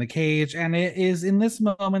turn in the cage, and it is in this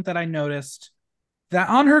moment that I noticed that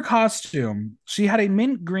on her costume, she had a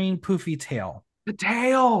mint green poofy tail. The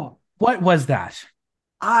tail. What was that?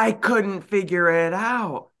 I couldn't figure it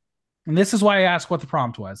out. And this is why I asked what the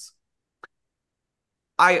prompt was.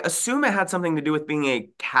 I assume it had something to do with being a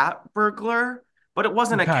cat burglar, but it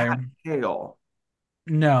wasn't a Okay. cat tail.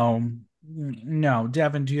 No, no.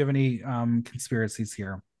 Devin, do you have any conspiracies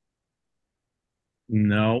here?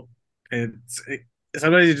 No,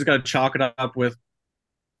 sometimes you just gotta chalk it up with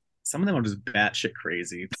some of them are just batshit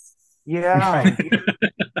crazy. Yeah. Right.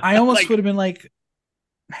 I almost Like, would have been like,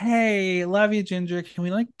 hey, love you, Ginger. Can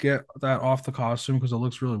we like get that off the costume because it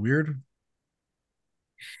looks really weird?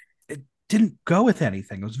 It didn't go with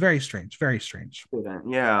anything. It was very strange, very strange.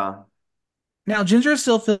 Yeah. Now, Ginger is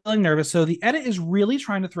still feeling nervous, so the edit is really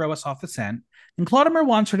trying to throw us off the scent. And Claudimer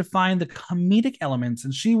wants her to find the comedic elements,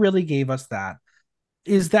 and she really gave us that.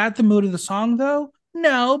 Is that the mood of the song, though?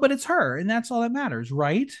 No, but it's her, and that's all that matters,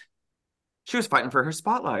 right? She was fighting for her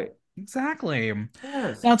spotlight. Exactly.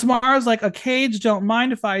 Yes. Now, Tamara's like, a cage, don't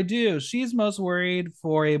mind if I do. She's most worried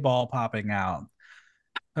for a ball popping out.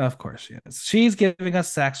 Of course she is. She's giving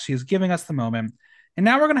us sex. She's giving us the moment. And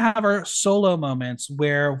now we're going to have our solo moments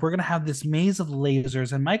where we're going to have this maze of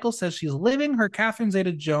lasers. And Michael says she's living her Catherine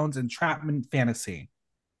Zeta Jones entrapment fantasy.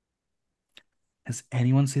 Has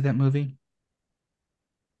anyone seen that movie?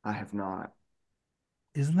 I have not.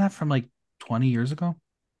 Isn't that from like 20 years ago?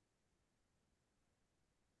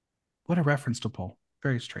 What a reference to pull.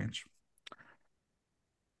 Very strange.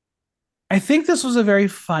 I think this was a very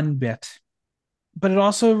fun bit, but it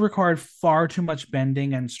also required far too much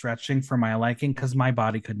bending and stretching for my liking because my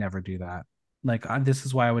body could never do that. Like, this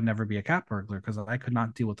is why I would never be a cat burglar because I could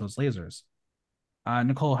not deal with those lasers.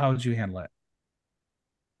 Nicole, how would you handle it?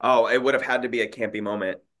 Oh, it would have had to be a campy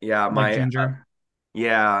moment. Yeah, Like my Ginger?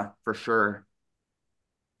 yeah, for sure.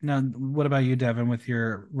 Now, what about you, Devin, with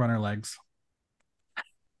your runner legs?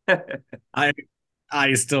 I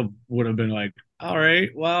I still would have been like, all right,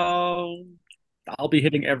 well, I'll be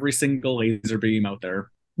hitting every single laser beam out there.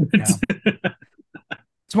 Yeah.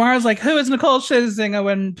 Tamara's like, who is Nicole Scherzinger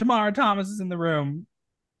when Tamara Thomas is in the room?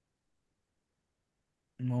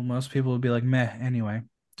 Well, most people would be like, meh, anyway.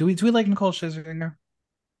 Do we like Nicole Scherzinger?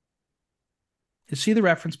 Is she the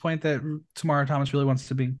reference point that Tamara Thomas really wants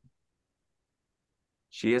to be?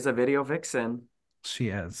 She is a video vixen. She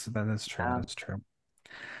is. That is true. Yeah. That's true.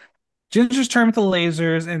 Ginger's turn with the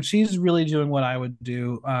lasers, and she's really doing what I would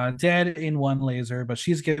do. Dead in one laser, but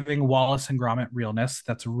she's giving Wallace and Gromit realness.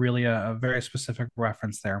 That's really a very specific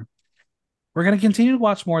reference there. We're going to continue to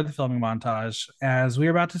watch more of the filming montage as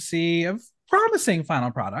we're about to see a promising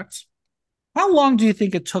final product. How long do you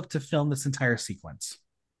think it took to film this entire sequence?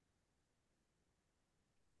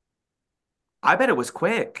 I bet it was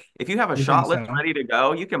quick. If you have a You shot think list so? ready to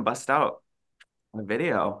go, you can bust out a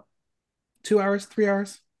video. 2 hours, 3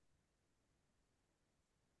 hours?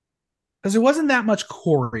 Because there wasn't that much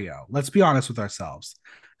choreo. Let's be honest with ourselves.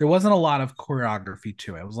 There wasn't a lot of choreography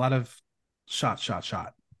to it. It was a lot of shot, shot,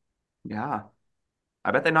 shot. Yeah.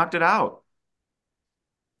 I bet they knocked it out.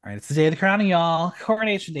 All right, it's the day of the crowning, y'all.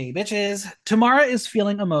 Coronation day, bitches. Tamara is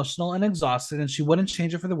feeling emotional and exhausted, and she wouldn't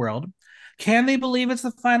change it for the world. Can they believe it's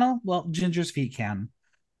the final? Well, Ginger's feet can.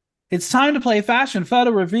 It's time to play fashion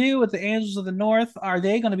photo review with the Angels of the North. Are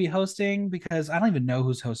they going to be hosting? Because I don't even know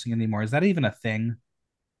who's hosting anymore. Is that even a thing?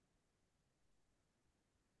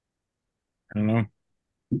 I don't know.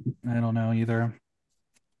 I don't know either.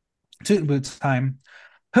 Toot boots time.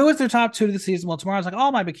 Who is their top two to the season? Well, Tamara's like,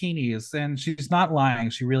 all my bikinis. And she's not lying.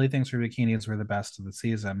 She really thinks her bikinis were the best of the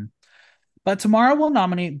season. But Tamara will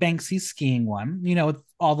nominate Banksy's skiing one, with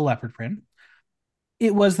all the leopard print.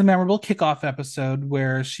 It was the memorable kickoff episode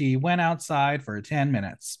where she went outside for 10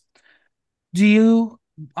 minutes. Do you,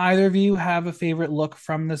 either of you, have a favorite look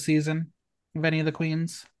from the season of any of the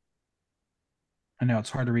queens? I know it's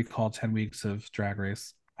hard to recall 10 weeks of Drag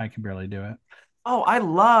Race. I can barely do it. Oh, I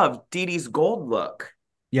love Dee Dee's gold look.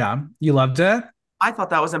 Yeah, you loved it. I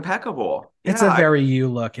thought that was impeccable. It's Yeah, a very you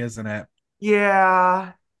look, isn't it?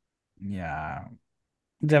 yeah, Yeah.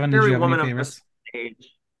 Devin, did very you have any woman of the favorites?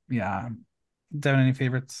 stage. Yeah. Devin, any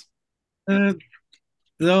favorites? Uh,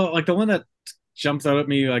 though, like the one that jumps out at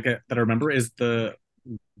me, that I remember is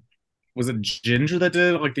was it Ginger that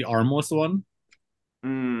did like the armless one,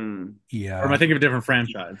 Mm. or am I Yeah. thinking of a different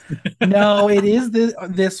franchise? No, it is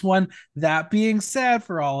this one. That being said,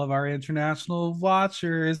 for all of our international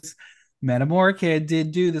watchers, Metamorkid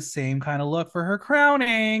did do the same kind of look for her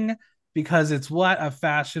crowning because it's what a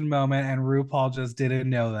fashion moment, and RuPaul just didn't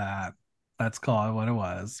know that. Let's call it what it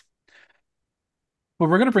was. But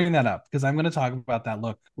we're gonna bring that up because I'm gonna talk about that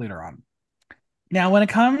look later on. Now, when it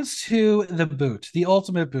comes to the boot, the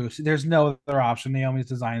ultimate boot, there's no other option. Naomi's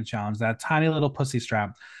design challenge, that tiny little pussy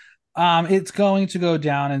strap. It's going to go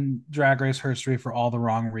down in Drag Race history for all the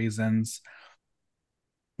wrong reasons.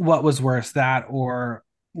 What was worse, that or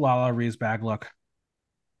Lala Ree's bag look?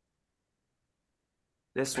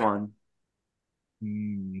 This one.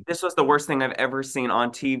 Hmm. This was the worst thing I've ever seen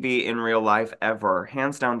on TV in real life ever.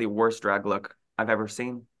 Hands down, the worst drag look I've ever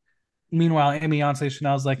seen. Meanwhile, Amy Beyonce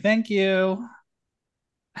Chanel's like, thank you.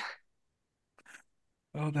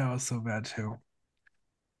 Oh, that was so bad too.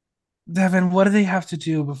 Devin, what do they have to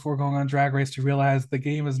do before going on Drag Race to realize the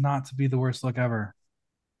game is not to be the worst look ever?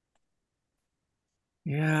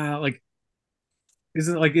 Yeah, like is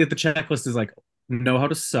it like if the checklist is like know how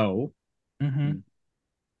to sew Mm-hmm.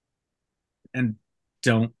 and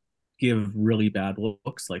don't give really bad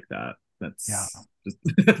looks like that. Yeah, That's just,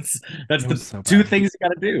 that's it was the so two bad. things you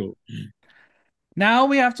got to do. Now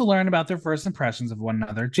we have to learn about their first impressions of one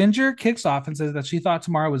another. Ginger kicks off and says that she thought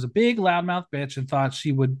Tamara was a big loudmouth bitch and thought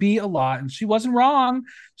she would be a lot, and she wasn't wrong.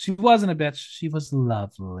 She wasn't a bitch. She was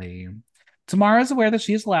lovely. Tamara is aware that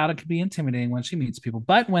she is loud and can be intimidating when she meets people,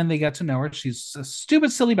 but when they get to know her, she's a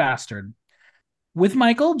stupid, silly bastard. With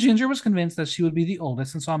Michael, Ginger was convinced that she would be the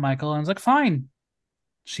oldest and saw Michael and was like, fine,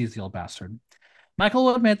 she's the old bastard. Michael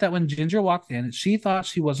will admit that when Ginger walked in, she thought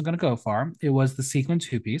she wasn't going to go far. It was the sequin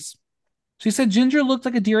two piece. She said Ginger looked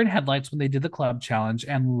like a deer in headlights when they did the club challenge,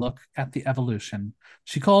 and look at the evolution.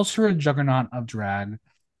 She calls her a juggernaut of drag.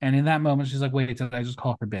 And in that moment, she's like, wait, did I just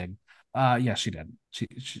call her big? Yeah, she did.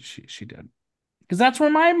 She did. Because that's where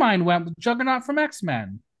my mind went with Juggernaut from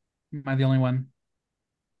X-Men. Am I the only one?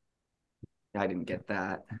 I didn't get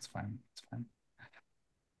that. That's fine. It's fine.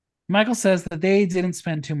 Michael says that they didn't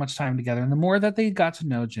spend too much time together, and the more that they got to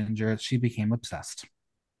know Ginger, she became obsessed.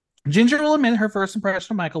 Ginger will admit her first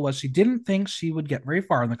impression of Michael was she didn't think she would get very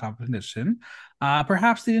far in the competition.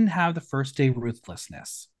 Perhaps they didn't have the first day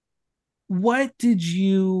ruthlessness. What did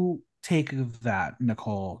you take of that,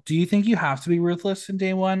 Nicole? Do you think you have to be ruthless in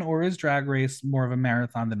day one, or is Drag Race more of a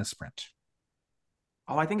marathon than a sprint?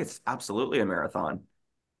 Oh, I think it's absolutely a marathon.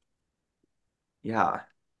 Yeah.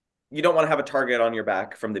 You don't want to have a target on your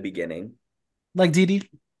back from the beginning. Like Dee Dee?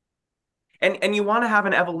 And you want to have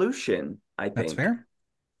an evolution, I That's think. fair.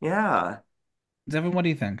 Yeah. Devin, what do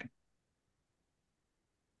you think?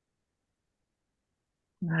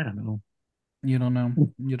 I don't know. You don't know.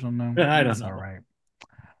 You don't know. I don't That's all know. right.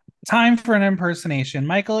 Time for an impersonation.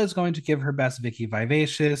 Michael is going to give her best Vicky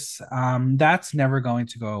Vivacious. That's never going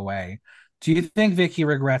to go away. Do you think Vicky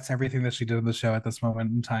regrets everything that she did in the show at this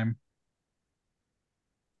moment in time?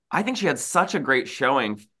 I think she had such a great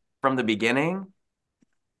showing from the beginning.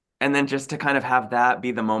 And then just to kind of have that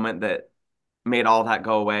be the moment that made all that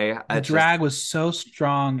go away. The It's just, drag was so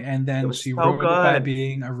strong, and it then was she so ruined it by good.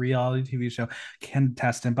 being a reality TV show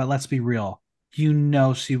contestant. But let's be real. You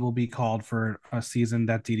know she will be called for a season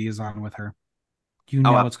that Dee Dee is on with her. You Oh,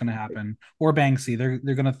 know what's going to happen. Or Banksy. They're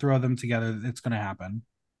going to throw them together. It's going to happen.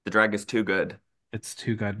 the drag is too good. It's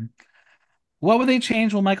too good. What would they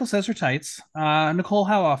change? Well, Michael says her tights. Nicole,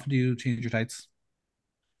 how often do you change your tights?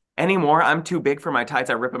 Anymore, I'm too big for my tights.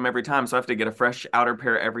 I rip them every time, so I have to get a fresh outer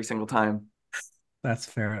pair every single time. That's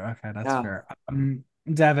fair. Okay, that's Yeah. fair.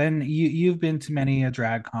 Devin, you've been to many a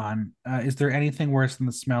drag con. Is there anything worse than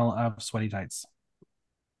the smell of sweaty tights?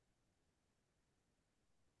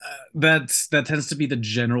 That tends to be the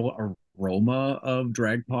general aroma of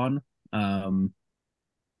drag pon. Um,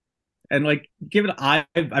 and like, given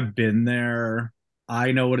I've been there,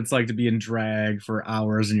 I know what it's like to be in drag for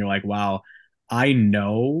hours, and you're like, wow, I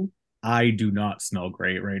know I do not smell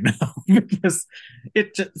great right now because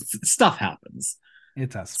it just stuff happens. It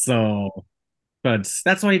does. So, but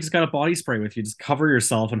that's why you just got a body spray with you. Just cover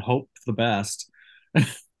yourself and hope for the best.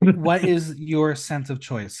 What is your scent of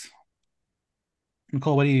choice?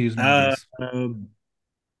 Nicole, what do you use uh, nowadays? um,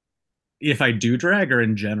 if I do drag or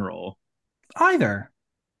in general, Either.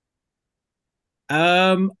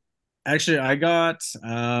 um, Actually, I got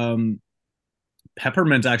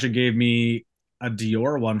Peppermint actually gave me a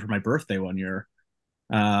Dior one for my birthday one year,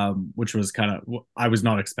 which was kind of I was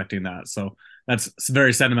not expecting that. So that's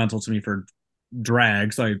very sentimental to me for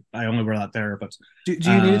drag. So I only wear that there. But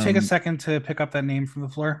Do you need to take a um, second to pick up that name from the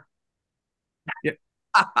floor? yeah,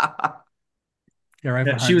 Yeah, right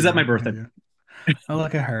yeah, she behind was you, at my right behind birthday. you. Oh,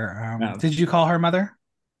 look at her. Um, Did you call her mother?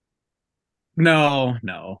 no,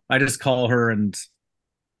 no, I just call her and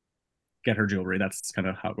get her jewelry. That's kind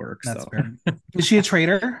of how it works. That's So fair. Is she a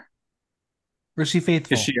traitor or is she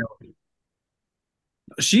is she? faithful?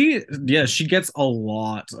 Yeah, she gets a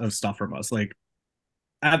lot of stuff from us. Like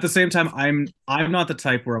at the same time, I'm not the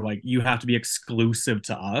type where like you have to be exclusive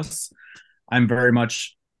to us. I'm very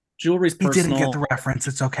much jewelry's He didn't get personal. the reference.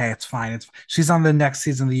 It's okay. It's fine. It's she's on the next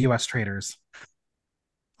season of the U.S. Traders.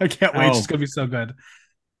 I can't wait. She's Oh, gonna be so good.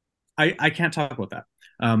 I can't talk about that.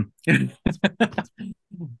 Um,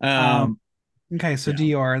 um, okay, so yeah.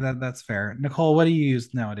 Dior, that's fair. Nicole, what do you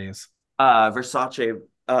use nowadays? Versace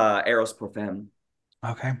Eros Parfum.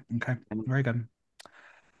 Okay, okay, very good.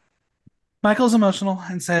 Michael's emotional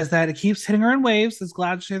and says that it keeps hitting her in waves. Is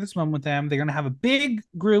glad to share this moment with them. They're gonna have a big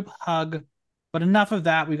group hug, but enough of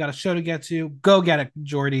that. We got a show to get to. Go get it,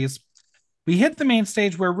 Jordies. We hit the main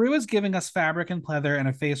stage where Rue is giving us fabric and pleather and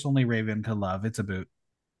a face only Raven could love. It's a boot.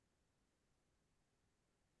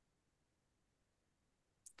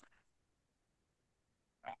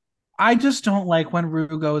 I just don't like when Rue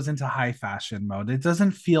goes into high fashion mode. It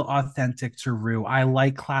doesn't feel authentic to Rue. I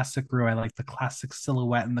like classic Rue. I like the classic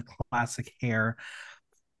silhouette and the classic hair.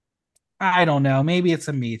 I don't know. Maybe it's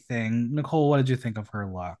a me thing. Nicole, what did you think of her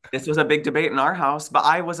look? This was a big debate in our house, but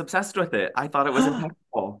I was obsessed with it. I thought it was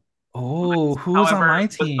impeccable. Oh, who's on my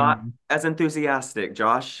However, was not team? as enthusiastic.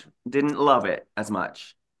 Josh didn't love it as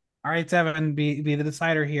much. All right, Devin, be the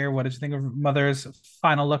decider here. What did you think of Mother's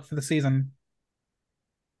final look for the season?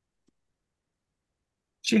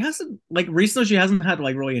 She hasn't like recently. She hasn't had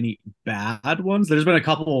like really any bad ones. There's been a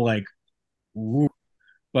couple like, ooh,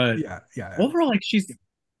 but Yeah, yeah. overall, like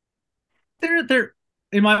they're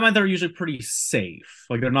in my mind they're usually pretty safe.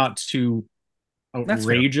 Like they're not too That's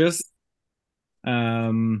fair. outrageous.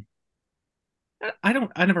 Um,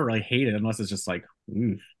 I never really hate it unless it's just like,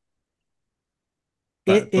 ooh,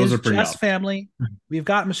 It but those are is pretty just up. family. We've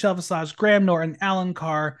got Michelle Visage, Graham Norton, Alan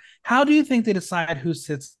Carr. How do you think they decide who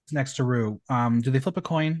sits next to Rue? Do they flip a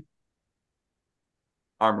coin?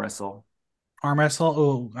 Arm wrestle. Arm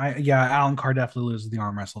wrestle? Oh, yeah, Alan Carr definitely loses the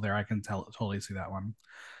arm wrestle there. I can totally see that one.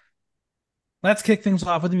 Let's kick things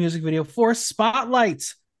off with the music video for Spotlight.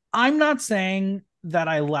 I'm not saying that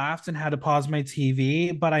I laughed and had to pause my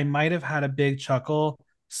TV, but I might have had a big chuckle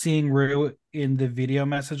seeing Rue in the video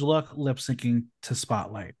message look lip syncing to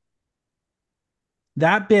Spotlight.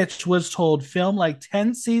 That bitch was told film like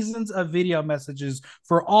 10 seasons of video messages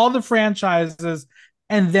for all the franchises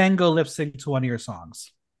and then go lip sync to one of your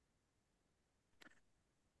songs.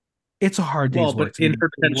 It's a hard Well, day's but work to in be her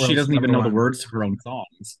the defense, she world's doesn't even number know the one. words to her own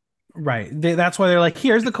songs. Right. That's why they're like,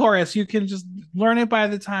 here's the chorus. You can just learn it by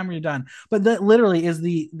the time you're done. But that literally is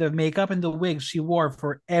the makeup and the wig she wore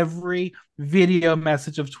for every video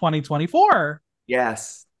message of 2024.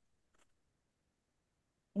 Yes.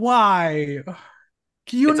 Why?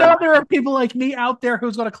 You It's a know there are people like me out there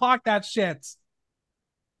who's gonna clock that shit.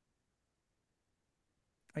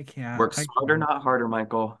 I can't. work I smarter, can't. not harder,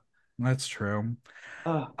 Michael. That's true.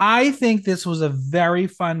 Ugh. I think this was a very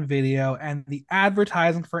fun video, and the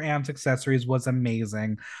advertising for Amped Accessories was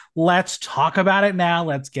amazing. Let's talk about it now.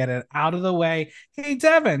 Let's get it out of the way. Hey,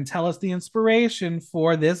 Devin, tell us the inspiration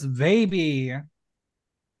for this baby.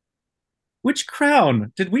 Which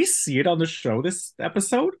crown? Did we see it on the show this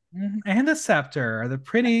episode? And a scepter, the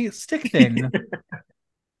pretty stick thing.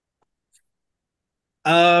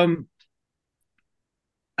 um,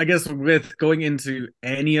 I guess with going into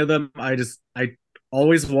any of them, I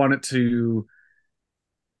always want it to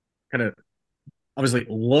kind of obviously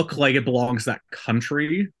look like it belongs to that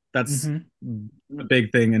country. That's Mm-hmm. the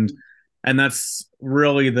big thing, and that's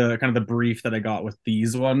really the kind of the brief that I got with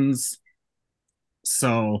these ones.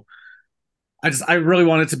 So I really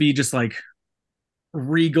want it to be just like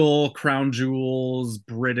regal crown jewels,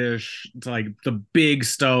 British, like the big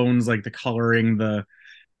stones, like the coloring, the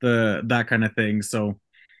that kind of thing. So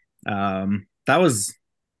that was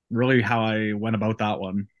really how I went about that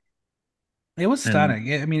one. It was And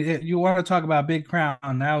stunning. I mean, you want to talk about big crown?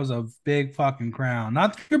 That was a big fucking crown.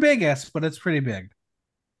 Not your biggest, but it's pretty big.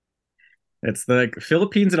 it's the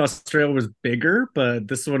Philippines and Australia was bigger, but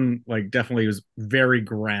this one like definitely was very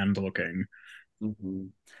grand looking.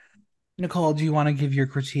 Mhm. Nicole, do you want to give your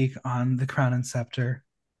critique on the crown and scepter?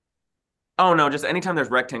 Oh no, just anytime there's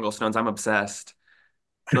rectangle stones, I'm obsessed.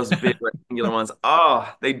 Those big rectangular ones.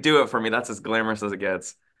 Oh, they do it for me. That's as glamorous as it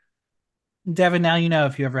gets. Devin, now you know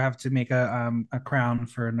if you ever have to make a crown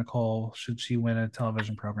for Nicole, should she win a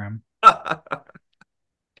television program. I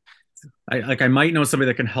might know somebody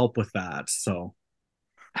that can help with that. So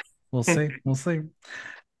We'll see. We'll see.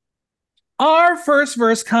 Our first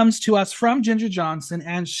verse comes to us from Ginger Johnson,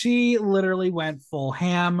 and she literally went full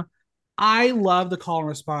ham. I love the call and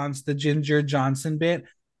response, the Ginger Johnson bit.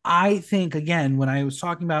 I think, again, when I was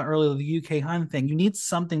talking about earlier the UK Hun thing, you need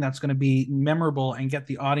something that's going to be memorable and get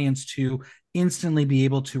the audience to instantly be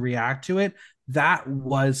able to react to it. That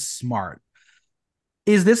was smart.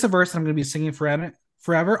 Is this a verse that I'm going to be singing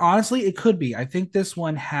forever? Honestly, it could be. I think this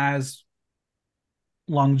one has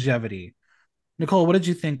longevity. Nicole, what did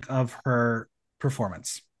you think of her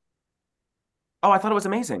performance? Oh, I thought it was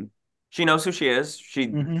amazing. She knows who she is. She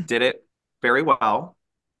Mm-hmm. did it very well.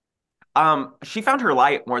 She found her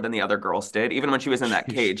light more than the other girls did. Even when she was in that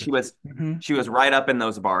She cage, did. Mm-hmm. she was right up in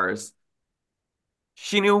those bars.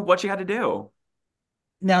 She knew what she had to do.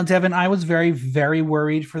 Now, Devin, I was very, very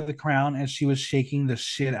worried for the crown as she was shaking the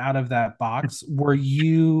shit out of that box. Were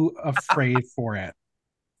you afraid for it?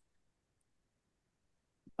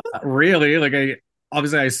 really, like I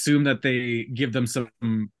obviously I assume that they give them some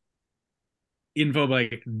info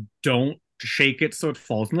like don't shake it so it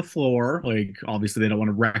falls on the floor. Like obviously they don't want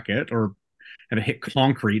to wreck it or have it hit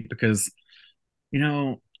concrete because you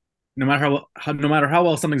know no matter how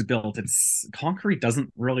well something's built, it's concrete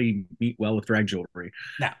doesn't really meet well with drag jewelry.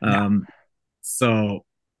 No, no. Um, so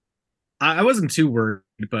I wasn't too worried,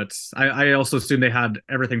 but I also assumed they had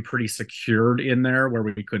everything pretty secured in there where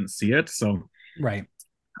we couldn't see it. So Right.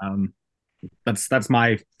 um, that's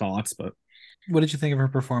my thoughts, but What did you think of her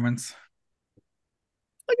performance?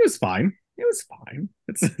 like it was fine. It was fine.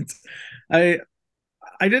 It's I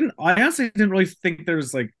I honestly didn't really think there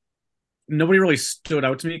was like nobody really stood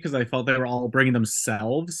out to me because I felt they were all bringing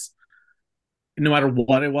themselves no matter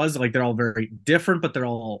what it was. Like they're all very different, but they're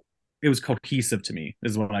all it was cohesive to me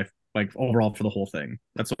is what I like overall for the whole thing.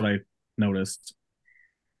 That's what I noticed.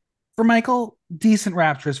 For Michael, decent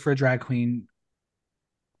raptures for a drag queen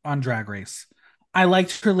on Drag Race. I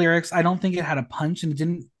liked her lyrics. I don't think it had a punch and it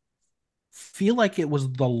didn't feel like it was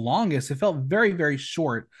the longest. It felt very, very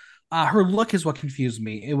short. Her look is what confused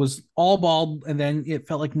me. It was all bald, and then it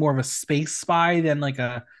felt like more of a space spy than like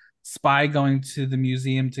a spy going to the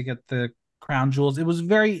museum to get the crown jewels. It was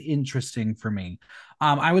very interesting for me.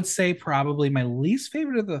 I would say probably my least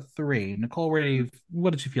favorite of the three. Nicole, what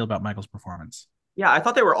did you feel about Michael's performance? Yeah, I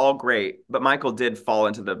thought they were all great, but Michael did fall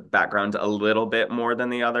into the background a little bit more than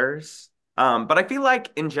the others. But I feel like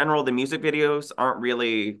in general, the music videos aren't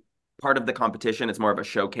really part of the competition. It's more of a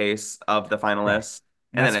showcase of the Right. finalists.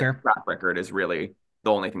 And That's then a fair. track record is really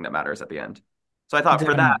the only thing that matters at the end. So I thought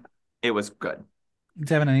for that, Devin, it was good.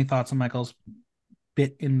 Devin, any thoughts on Michael's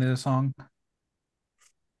bit in the song?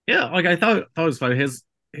 Yeah, like I thought it was fun.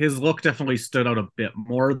 His look definitely stood out a bit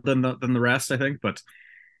more than the rest, I think. But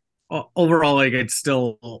overall, like it's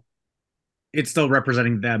still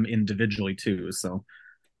representing them individually too. So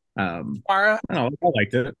Mara, I don't know, I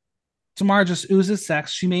liked it. Tamara just oozes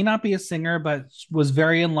sex. She may not be a singer, but was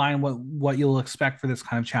very in line with what you'll expect for this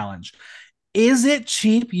kind of challenge. Is it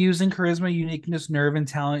cheap using charisma, uniqueness, nerve, and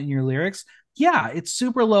talent in your lyrics? Yeah, it's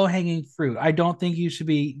super low hanging fruit. I don't think you should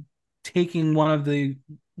be taking one of the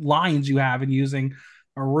lines you have and using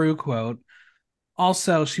a Rue quote.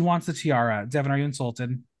 Also, she wants the tiara. Devin, are you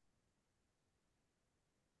insulted?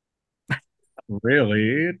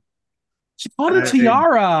 Really, She called it I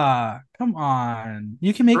tiara. Come on.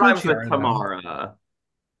 You can make her a Rhymes with tiara, though. Tamara.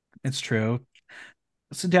 It's true.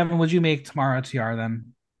 So, Devin, would you make Tamara a tiara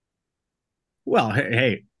then? well,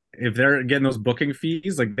 hey, if they're getting those booking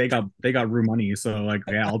fees, like they got room money, so like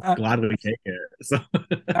yeah, I'll gladly take it. So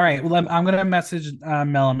All right. Well, I'm gonna message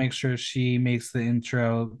Mel and make sure she makes the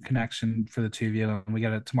intro connection for the two of you, and we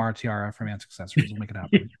get a Tamara Tiara from Amped Accessories. We'll make it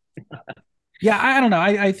happen. Yeah, I don't know.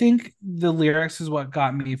 I think the lyrics is what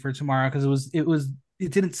got me for Tamara because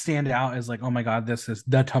it didn't stand out as like, oh my god, this is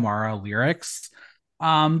the Tamara lyrics.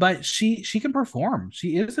 But she can perform.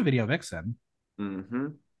 She is a video vixen. Hmm.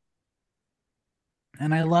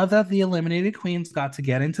 And I love that the eliminated queens got to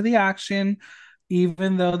get into the action,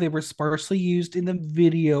 even though they were sparsely used in the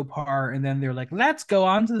video part. And then they're like, let's go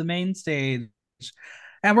on to the main stage.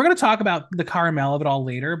 And we're going to talk about the caramel of it all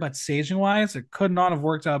later, but staging wise, it could not have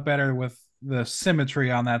worked out better with the symmetry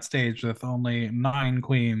on that stage with only 9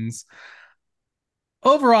 queens.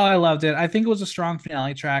 Overall, I loved it. I think it was a strong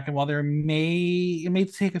finale track, and while it may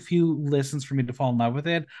take a few listens for me to fall in love with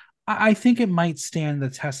it, I think it might stand the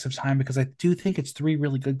test of time because I do think it's three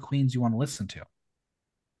really good queens you want to listen to.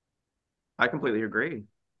 I completely agree.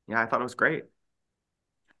 Yeah, I thought it was great.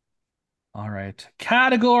 All right.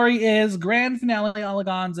 Category is Grand Finale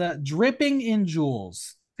Eleganza Dripping in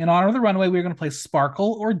Jewels. In honor of the runway, we're going to play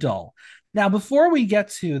Sparkle or Dull. Now, before we get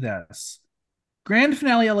to this, Grand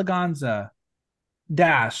Finale Eleganza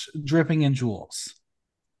dash Dripping in Jewels.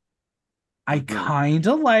 I Mhm. kind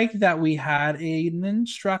of like that we had an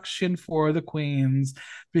instruction for the queens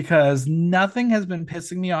because nothing has been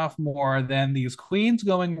pissing me off more than these queens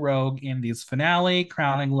going rogue in these finale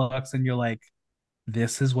crowning looks. And you're like,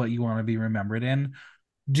 this is what you want to be remembered in.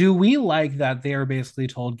 Do we like that they are basically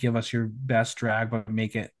told, give us your best drag, but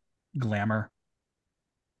make it glamour?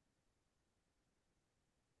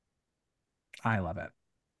 I love it.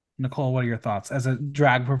 Nicole, what are your thoughts as a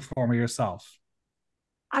drag performer yourself?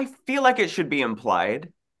 I feel like it should be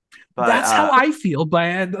implied, but That's how I feel,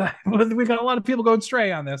 but we got a lot of people going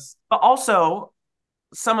stray on this. but also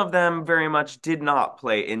some of them very much did not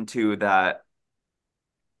play into that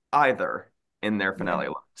either in their Yeah, finale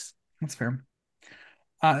looks. that's fair.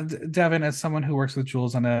 Devin, as someone who works with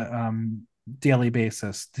Jules on a daily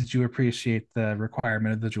basis, did you appreciate the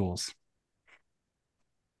requirement of the Jules?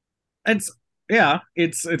 It's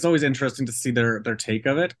it's always interesting to see their take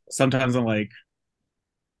of it. Sometimes I'm like,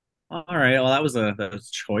 all right, well that was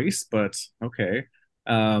choice, but okay.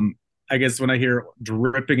 Um, I guess when I hear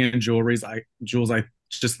dripping in jewels, I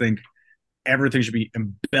just think everything should be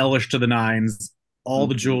embellished to the nines, all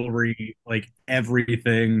the Mhm. jewelry, like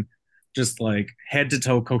everything, just like head to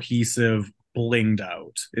toe cohesive, blinged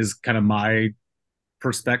out is kind of my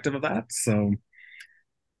perspective of that. So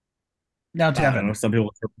Now, I don't know. Devin, Some people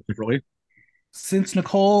interpret it differently. since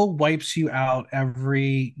Nicole wipes you out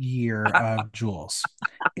every year of Jules,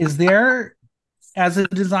 is there, as a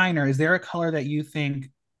designer, is there a color that you think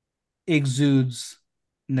exudes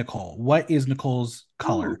Nicole? What is Nicole's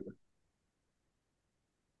color? Ooh.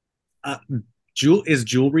 Uh, is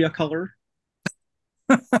jewelry a color?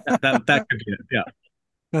 That could be it. Yeah,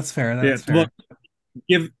 That's fair. yeah. That's Well, fair.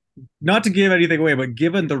 give not to give anything away, but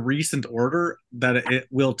given the recent order that it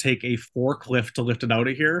will take a forklift to lift it out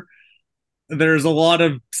of here, there's a lot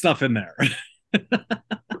of stuff in there.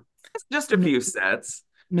 It's just a few sets.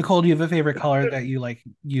 Nicole, do you have a favorite color that you like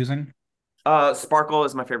using? Sparkle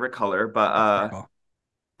is my favorite color, but Sparkle.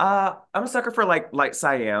 I'm a sucker for like light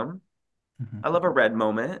cyan. Mhm. I love a red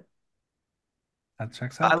moment. That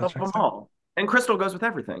checks I out. That love them checks out. all. And crystal goes with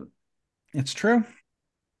everything. It's true.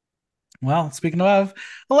 Well, speaking of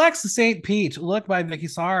Alexa St. Pete, look by Vicky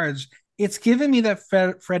Sarge. It's giving me that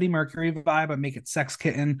Freddie Mercury vibe, but make it sex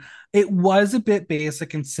kitten. It was a bit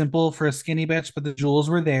basic and simple for a skinny bitch, but the jewels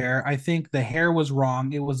were there. I think the hair was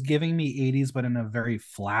wrong. It was giving me 80s, but in a very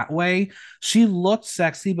flat way. She looked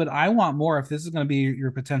sexy, but I want more. If this is going to be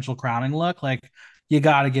your potential crowning look, like you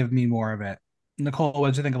got to give me more of it. Nicole, what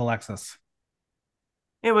did you think of Alexis?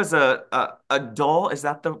 It was a dull, is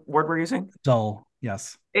that the word we're using? Dull.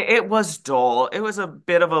 Yes. It was dull. It was a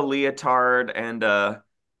bit of a leotard and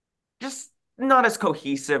just not as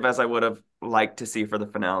cohesive as I would have liked to see for the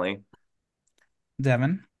finale.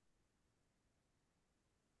 Devin.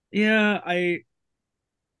 Yeah, I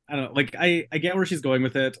don't know. Like I get where she's going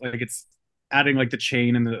with it. Like it's adding like the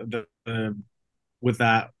chain and the with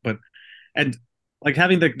that, but and like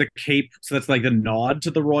having the cape, so that's like the nod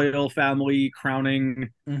to the royal family crowning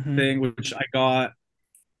Mm-hmm. thing, which I got.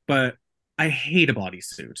 But I hate a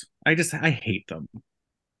bodysuit. I hate them.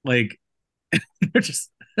 Like they're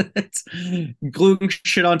just it's gluing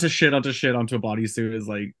shit onto shit onto shit onto a bodysuit is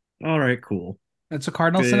like, all right, cool. It's a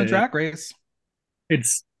Cardinal Sin a Eh, drag race.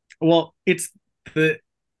 It's it's the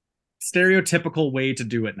stereotypical way to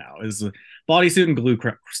do it now is bodysuit and glue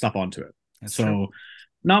stuff onto it. It's true. So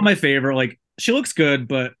not my favorite. Like she looks good,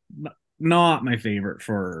 but not my favorite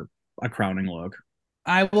for a crowning look.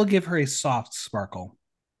 I will give her a soft sparkle.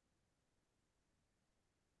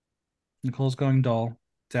 Nicole's going dull.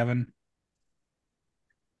 Devin.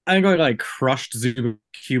 I'm going like crushed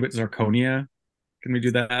cubit zirconia. Can we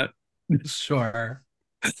do that? Sure.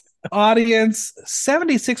 Audience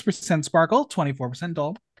 76% sparkle, 24%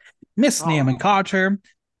 dull. Miss Naomi Oh, Carter.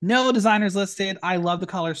 No designers listed. I love the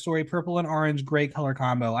color story, purple and orange, great color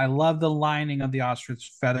combo. I love the lining of the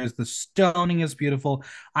ostrich feathers. The stoning is beautiful.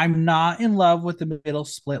 I'm not in love with the middle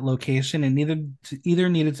split location, and either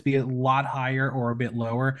needed to be a lot higher or a bit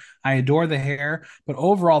lower. I adore the hair, but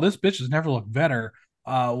overall, this bitch has never looked better.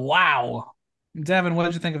 Wow. Devin, what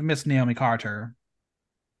did you think of Miss Naomi Carter?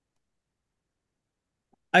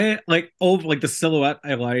 I like like the silhouette.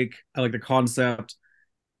 I like the concept.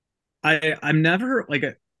 I'm never like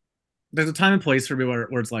there's a time and place for me where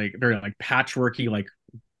it's like very like patchworky, like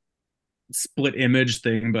split image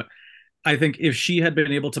thing. But I think if she had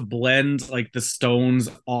been able to blend like the stones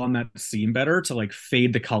on that scene better to like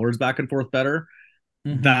fade the colors back and forth better,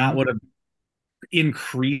 that Mm-hmm. would have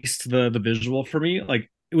increased the visual for me.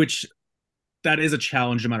 Like, which that is a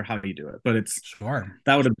challenge no matter how you do it, but it's Sure.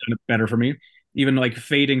 that would have done it better for me. Even like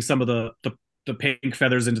fading some of the pink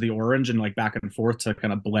feathers into the orange and like back and forth to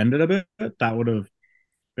kind of blend it a bit, that would have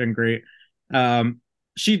been great. Um,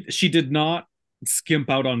 she did not skimp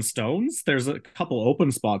out on stones. There's a couple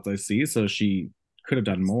open spots I see, so she could have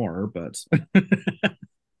done more, but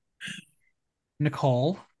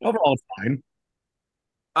Nicole. overall it's fine.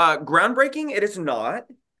 Groundbreaking, it is not,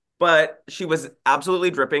 but she was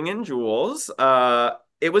absolutely dripping in jewels.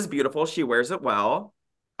 It was beautiful. She wears it well.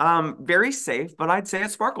 Very safe, but I'd say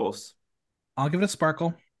it sparkles. I'll give it a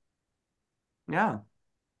sparkle. Yeah.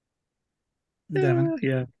 Devin.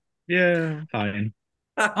 Yeah, yeah, fine.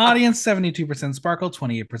 Audience 72% sparkle,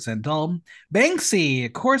 28% dull.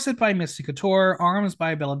 Banksy, corset by Misty Couture, arms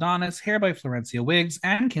by Belladonna's, hair by Florencia Wigs,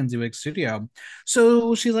 and Kinsey Wig Studio.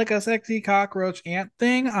 So she's like a sexy cockroach ant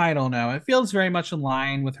thing? I don't know. It feels very much in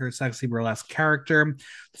line with her sexy burlesque character.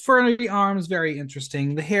 The furry arms, very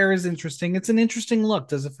interesting. The hair is interesting. It's an interesting look.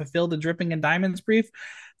 Does it fulfill the dripping and diamonds brief?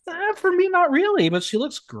 For me, not really, but she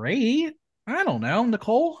looks great. I don't know.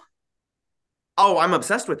 Nicole? Oh, I'm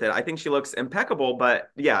obsessed with it. I think she looks impeccable, but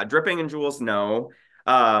yeah, dripping in jewels, no.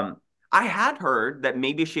 I had heard that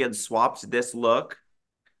maybe she had swapped this look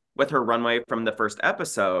with her runway from the first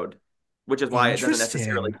episode, which is why it doesn't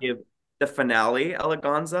necessarily Interesting. give the finale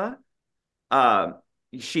eleganza. Um,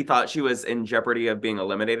 she thought she was in jeopardy of being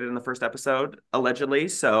eliminated in the first episode, allegedly,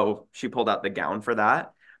 so she pulled out the gown for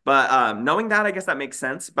that. But knowing that, I guess that makes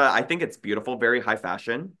sense. But I think it's beautiful, very high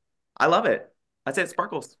fashion. I love it. I'd say it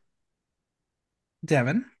sparkles.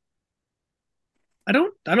 Devin? I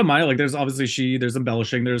don't mind. Like there's obviously there's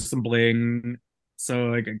embellishing, there's some bling. So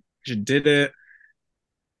like she did it.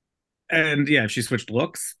 And yeah, if she switched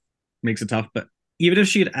looks, makes it tough. But even if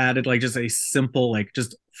she had added like just a simple, like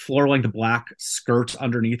just floor length black skirt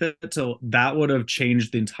underneath it, so that would have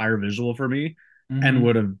changed the entire visual for me and Mm-hmm.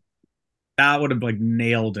 would have like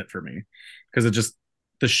nailed it for me. Because it just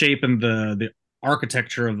the shape and the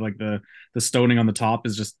architecture of like the stoning on the top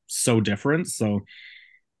is just so different. So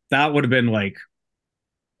that would have been like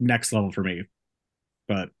next level for me.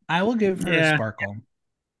 But I will give her a yeah, sparkle.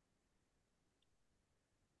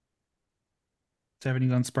 Devin, you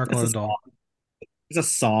going sparkle it's a or dull? soft, it's a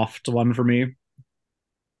soft one for me.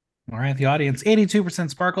 All right, the audience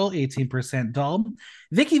 82% sparkle, 18% dull.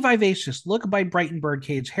 Vicky Vivacious, look by Brighton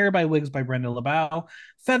Birdcage, hair by Wigs by Brenda LeBow,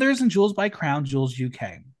 feathers and jewels by Crown Jewels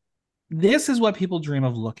UK. This is what people dream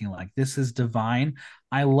of looking like. This is divine.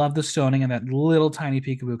 I love the stoning and that little tiny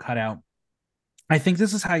peekaboo cutout. I think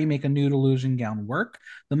this is how you make a nude illusion gown work.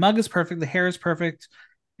 The mug is perfect. The hair is perfect.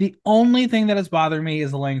 The only thing that is bothering me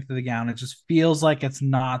is the length of the gown. It just feels like it's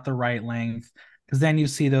not the right length because then you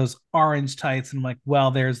see those orange tights and I'm like,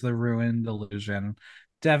 well, there's the ruined illusion.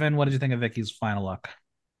 Devin, what did you think of Vicky's final look?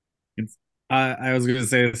 It's I was gonna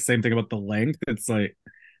say the same thing about the length. It's like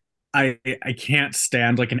I can't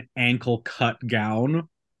stand like an ankle cut gown.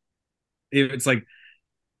 It's like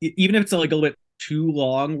even if it's like a little bit too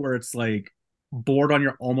long where it's like bored on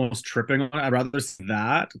you're almost tripping on it, I'd rather see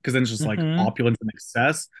that because then it's just like Mm-hmm. opulence and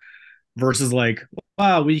excess versus like,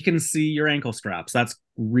 wow, we can see your ankle straps. That's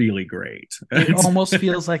really great. It almost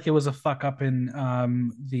feels like it was a fuck up in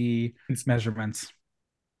the measurements.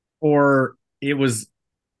 Or it was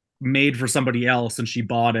made for somebody else and she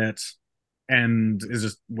bought it and is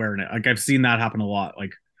just wearing it. Like I've seen that happen a lot.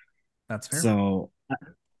 Like That's fair. so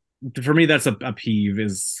for me that's a peeve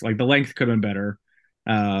is like the length could have been better.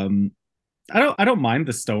 Um I don't mind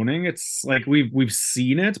the stoning. It's like we've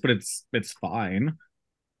seen it, but it's fine.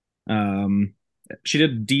 Um she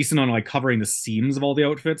did decent on like covering the seams of all the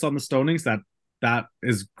outfits on the stonings. That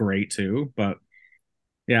is great too. But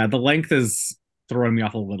yeah, the length is throwing me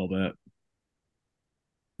off a little bit.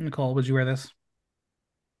 Nicole, would you wear this?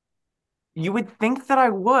 You would think that I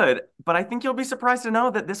would, but I think you'll be surprised to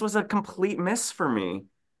know that this was a complete miss for me.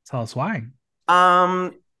 Tell us why.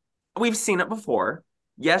 Um, we've seen it before.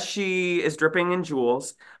 Yes, she is dripping in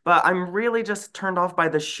jewels, but I'm really just turned off by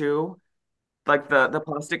the shoe. Like the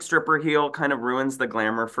plastic stripper heel kind of ruins the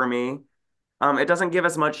glamour for me. It doesn't give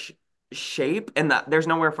as much shape, and that there's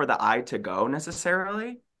nowhere for the eye to go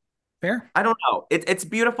necessarily. Fair. I don't know. It's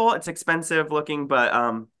beautiful, it's expensive looking, but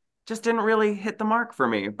just didn't really hit the mark for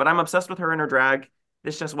me. But I'm obsessed with her in her drag.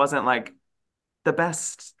 This just wasn't like the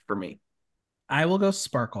best for me. I will go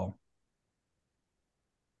sparkle.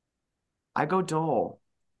 I go dull.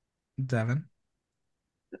 Devin.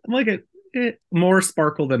 I'm like it more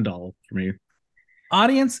sparkle than dull for me.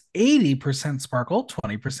 Audience 80% sparkle,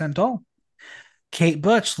 20% dull. Kate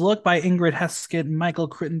Butch, look by Ingrid Heskett, Michael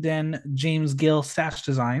Crittenden, James Gill, Stash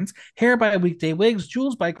Designs, hair by Weekday Wigs,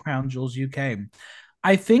 jewels by Crown Jewels UK.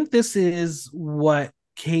 I think this is what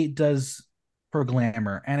Kate does for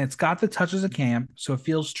glamour, and it's got the touches of camp, so it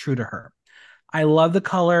feels true to her. I love the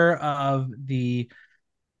color of the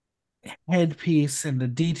headpiece and the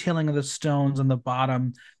detailing of the stones on the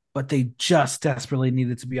bottom, but they just desperately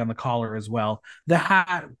needed to be on the collar as well. The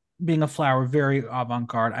hat being a flower, very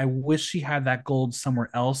avant-garde. I wish she had that gold somewhere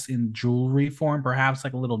else in jewelry form. Perhaps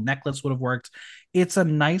like a little necklace would have worked. It's a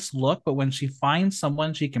nice look, but when she finds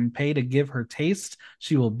someone she can pay to give her taste,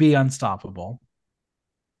 she will be unstoppable.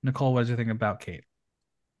 Nicole, what did you think about Kate?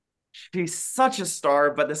 She's such a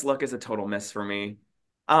star, but this look is a total miss for me.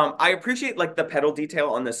 I appreciate like the petal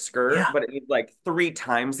detail on the skirt, Yeah. but it needs like 3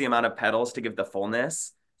 times the amount of petals to give the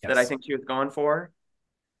fullness that I Yes. think she was going for.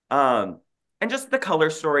 Um, and just the color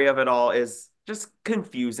story of it all is just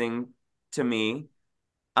confusing to me.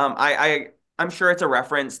 I'm sure it's a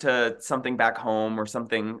reference to something back home or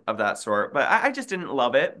something of that sort, but I just didn't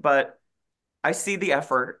love it. But I see the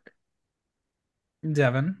effort.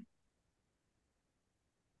 Devin.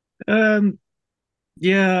 Um,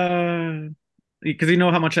 yeah, because you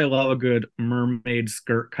know how much I love a good mermaid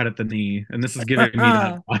skirt cut at the knee, and this is giving me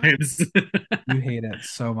that vibes. You hate it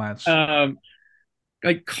so much. um,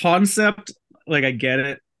 like concept, like I get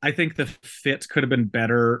it. I think the fit could have been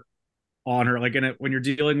better on her. Like in it, when you're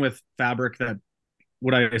dealing with fabric that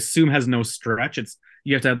what I assume has no stretch, it's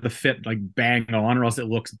you have to have the fit like bang on, or else it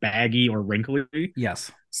looks baggy or wrinkly.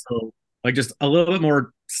 Yes. So like just a little bit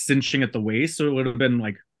more cinching at the waist, so it would have been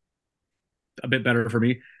like a bit better for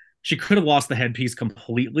me. She could have lost the headpiece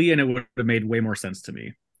completely, and it would have made way more sense to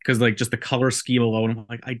me because like just the color scheme alone, I'm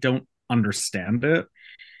like I don't understand it.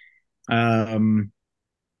 Um,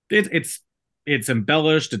 it's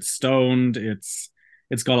embellished, it's stoned, it's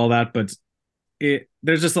got all that, but it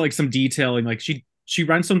there's just like some detailing. Like she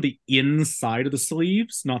runs on the inside of the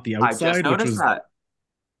sleeves, not the I just outside, noticed that.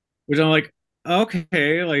 which I'm like,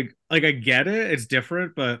 okay, like I get it, it's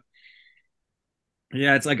different, but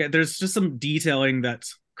yeah, it's like there's just some detailing that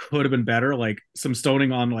could have been better. Like some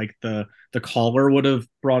stoning on like the collar would have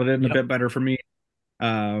brought it in a Yep. bit better for me.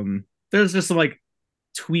 There's just some like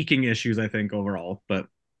tweaking issues, I think, overall, but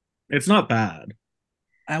it's not bad.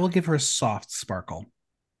 I will give her a soft sparkle.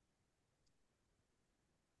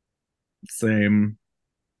 Same.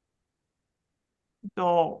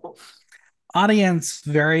 Oh, Audience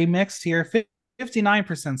very mixed here.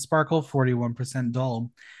 59% sparkle, 41%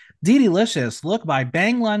 dull. Dee Delicious, look by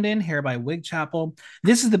Bang London, hair by Wig Chapel.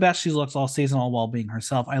 This is the best she's looked all season, all while being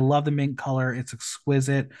herself. I love the mint color. It's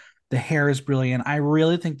exquisite. The hair is brilliant. I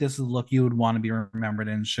really think this is a look you would want to be remembered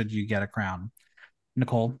in should you get a crown.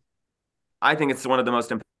 Nicole? I think it's one of the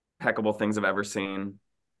most impeccable things I've ever seen.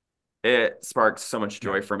 It sparked so much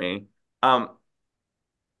Yeah. joy for me. Um,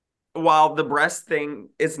 while the breast thing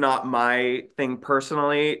is not my thing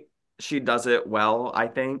personally, she does it well, I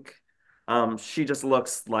think. She just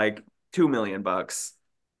looks like 2 million bucks.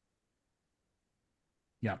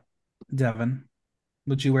 Yeah. Devin,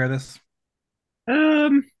 would you wear this?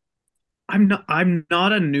 Um, I'm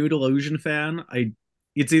not a Nude Illusion fan. I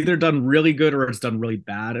It's either done really good or it's done really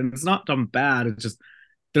bad, and it's not done bad. It's just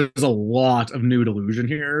there's a lot of Nude Illusion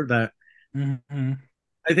here that Mm-hmm.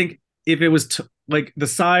 I think if it was like the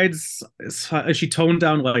sides, if she toned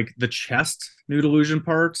down like the chest Nude Illusion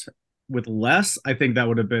part with less, I think that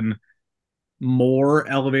would have been more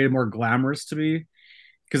elevated, more glamorous to me.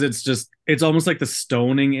 Because it's almost like the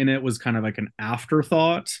stoning in it was kind of like an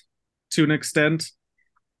afterthought to an extent,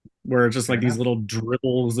 where it's just Fair like these enough. little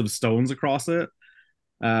dribbles of stones across it.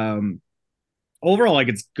 Um, Overall, like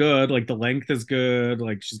it's good. Like the length is good.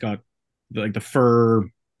 Like she's got like the fur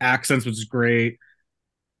accents, which is great.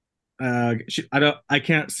 I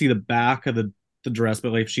can't see the back of the dress,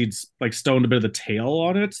 but like she's like stoned a bit of the tail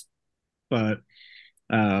on it. But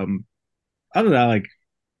um, other than that, like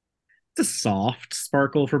it's a soft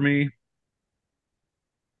sparkle for me.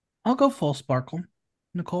 I'll go full sparkle.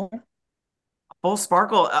 Nicole? Full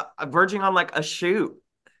sparkle, verging on like a shoot.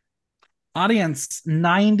 Audience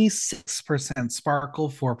 96% sparkle,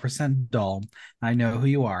 4% dull. I know who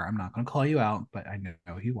you are. I'm not going to call you out, but I know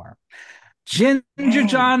who you are. Ginger Dang.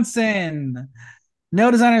 Johnson. No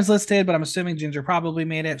designers listed, but I'm assuming Ginger probably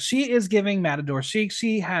made it. She is giving Matador chic.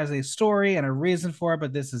 She has a story and a reason for it,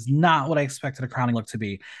 but this is not what I expected a crowning look to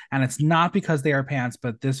be. And it's not because they are pants,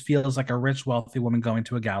 but this feels like a rich, wealthy woman going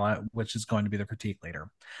to a gala, which is going to be the critique later.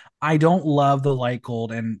 I don't love the light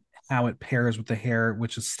gold and how it pairs with the hair,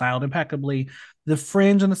 which is styled impeccably. The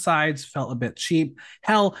fringe on the sides felt a bit cheap.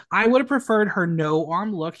 Hell, I would have preferred her no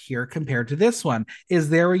arm look here compared to this one. Is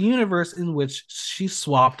there a universe in which she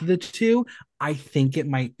swapped the two? I think it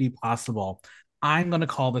might be possible. I'm going to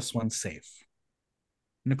call this one safe.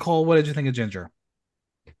 Nicole, what did you think of Ginger?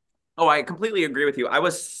 Oh, I completely agree with you. I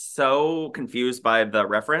was so confused by the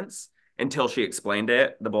reference until she explained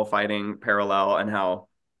it, the bullfighting parallel and how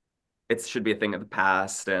it should be a thing of the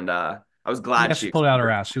past. And I was glad Yeah, she she pulled out her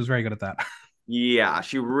explained. ass. She was very good at that. Yeah,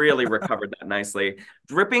 she really recovered that nicely.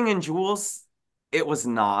 Dripping in jewels, it was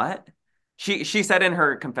not. She said in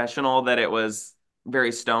her confessional that it was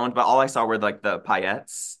very stoned, but all I saw were like the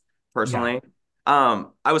paillettes, Yeah. personally.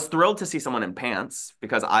 I was thrilled to see someone in pants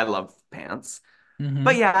because I love pants.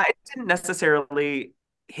 But Mm-hmm. yeah, it didn't necessarily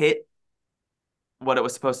hit what it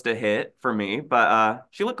was supposed to hit for me, but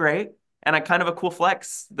she looked great. And I kind of a cool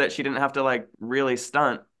flex that she didn't have to like really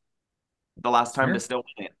stunt the last time to Fair. still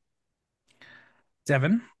win it.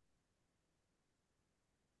 Devin?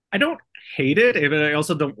 I don't hate it, but I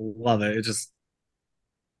also don't love it. It's just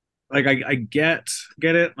like I get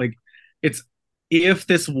it. Like it's if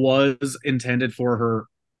this was intended for her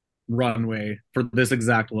runway for this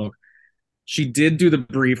exact look, she did do the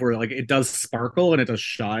brief where like it does sparkle and it does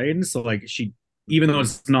shine. So like she, even though Mhm.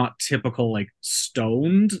 it's not typical like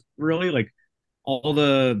stoned, really like all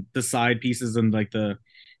the side pieces and like the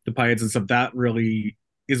paillettes and stuff, that really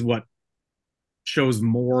is what shows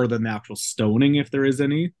more than the actual stoning, if there is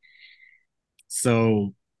any.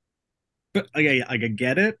 So, but I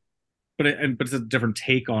get it, but it's a different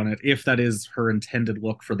take on it if that is her intended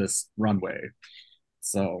look for this runway.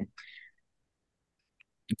 So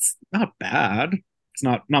it's not bad. It's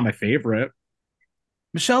not my favorite.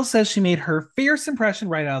 Michelle says she made her fierce impression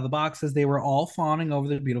right out of the box as they were all fawning over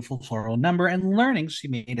the beautiful floral number and learning she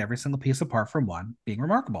made every single piece apart from one being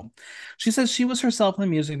remarkable. She says she was herself in the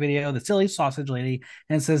music video, the silly sausage lady,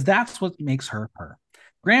 and says that's what makes her her.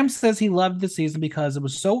 Graham says he loved the season because it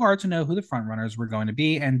was so hard to know who the frontrunners were going to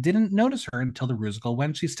be and didn't notice her until the musical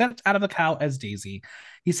when she stepped out of the cow as Daisy.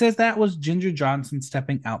 He says that was Ginger Johnson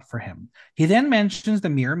stepping out for him. He then mentions the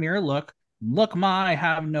mirror, mirror look. Look, Ma, I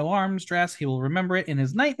have no arms dress. He will remember it in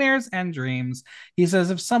his nightmares and dreams. He says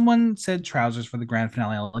if someone said trousers for the grand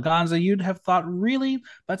finale eleganza, you'd have thought really,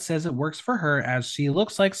 but says it works for her as she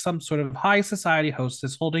looks like some sort of high society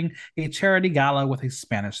hostess holding a charity gala with a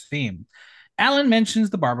Spanish theme. Alan mentions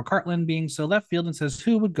the Barbara Cartland being so left field and says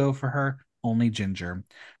who would go for her? Only Ginger.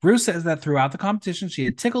 Bruce says that throughout the competition, she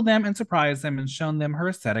had tickled them and surprised them and shown them her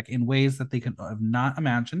aesthetic in ways that they could have not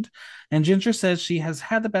imagined. And Ginger says she has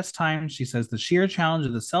had the best time. She says the sheer challenge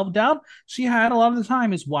of the self doubt she had a lot of the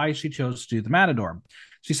time is why she chose to do the Matador.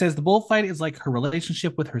 She says the bullfight is like her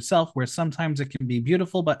relationship with herself, where sometimes it can be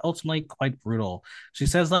beautiful, but ultimately quite brutal. She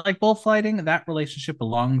says, like bullfighting, that relationship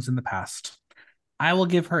belongs in the past. I will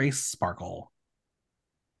give her a sparkle.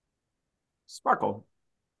 Sparkle.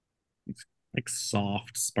 It's like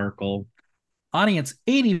soft sparkle. Audience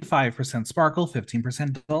 85% sparkle,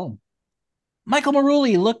 15% dull. Michael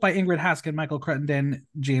Maruli, look by Ingrid Haskin, Michael Cruttenden,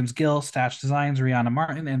 James Gill, Stash Designs, Rihanna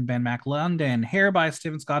Martin, and Ben McLondon. Hair by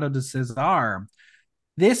Steven Scotto de Cesar.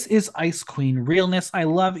 This is Ice Queen realness. I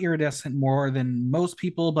love iridescent more than most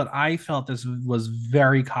people, but I felt this was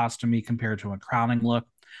very costumey compared to a crowning look.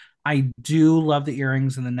 I do love the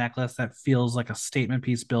earrings and the necklace that feels like a statement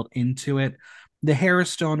piece built into it. The hair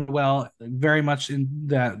is stoned well, very much in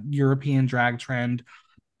that European drag trend.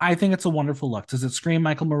 I think it's a wonderful look. Does it scream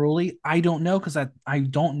Michael Maruli? I don't know because I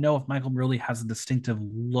don't know if Michael Maruli has a distinctive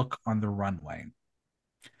look on the runway.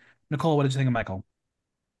 Nicole, what did you think of Michael?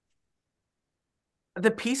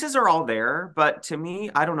 The pieces are all there, but to me,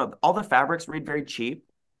 I don't know. All the fabrics read very cheap.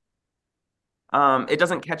 It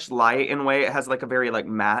doesn't catch light in a way. It has like a very like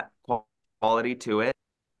matte quality to it.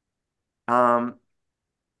 Um,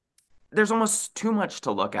 there's almost too much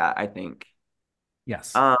to look at, I think.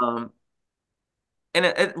 Yes. Um, and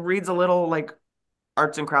it reads a little like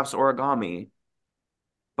arts and crafts origami.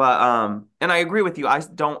 But and I agree with you. I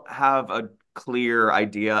don't have a clear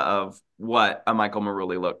idea of what a Michael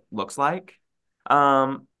Maruli looks like.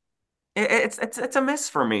 Um, it's a miss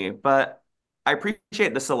for me, but I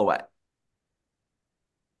appreciate the silhouette.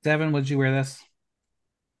 Devin, would you wear this?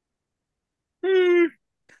 Hmm,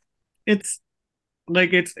 it's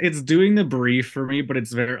like it's doing the brief for me, but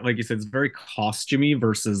it's very like you said, it's very costumey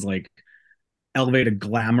versus like elevated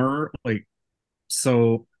glamour. Like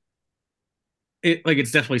so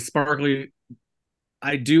it's definitely sparkly.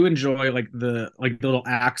 I do enjoy like the little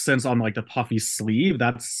accents on like the puffy sleeve.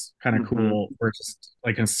 That's kind of Hmm. cool. Where it's just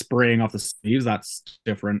like kind of spraying off the sleeves. That's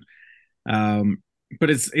different. Um, but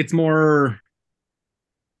it's more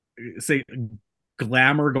say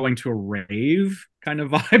glamour going to a rave kind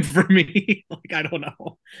of vibe for me. Like I don't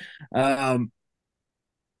know. Um,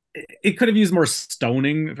 it could have used more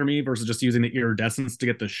stoning for me versus just using the iridescence to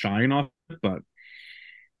get the shine off it, but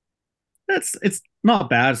it's not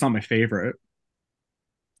bad. It's not my favorite.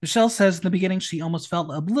 Michelle says in the beginning she almost felt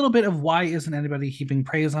a little bit of why isn't anybody heaping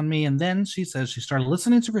praise on me? And then she says she started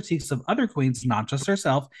listening to critiques of other queens, not just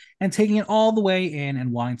herself, and taking it all the way in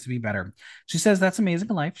and wanting to be better. She says that's amazing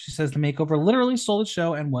in life. She says the makeover literally stole the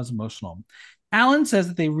show and was emotional. Alan says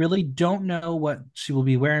that they really don't know what she will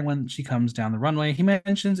be wearing when she comes down the runway. He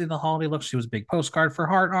mentions in the holiday look she was a big postcard for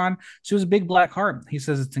heart on. She was a big black heart. He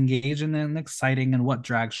says it's engaging and exciting and what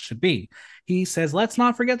drag should be. He says, let's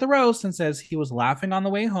not forget the roast, and says he was laughing on the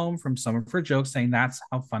way home from some of her jokes, saying that's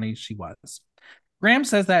how funny she was. Graham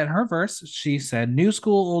says that in her verse, she said, new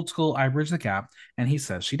school, old school, I bridge the gap. And he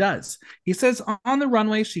says she does. He says, on the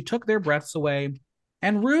runway, she took their breaths away.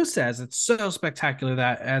 And Rue says it's so spectacular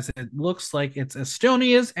that as it looks like it's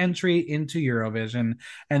Estonia's entry into Eurovision.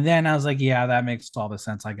 And then I was like, yeah, that makes all the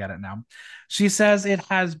sense. I get it now. She says it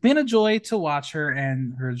has been a joy to watch her,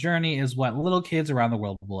 and her journey is what little kids around the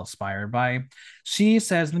world will aspire by. She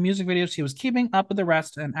says in the music video she was keeping up with the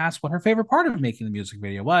rest and asked what her favorite part of making the music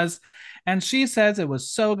video was. And she says it was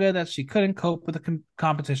so good that she couldn't cope with the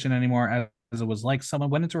competition anymore, as it was like someone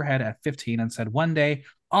went into her head at 15 and said, one day,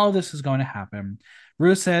 all of this is going to happen.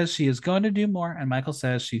 Rue says she is going to do more, and Michael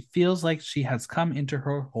says she feels like she has come into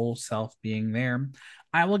her whole self being there.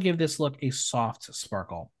 I will give this look a soft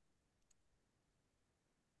sparkle.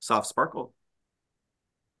 Soft sparkle.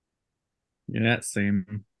 Yeah,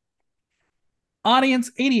 same. Audience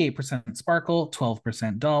 88% sparkle,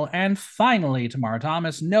 12% dull. And finally, Tamara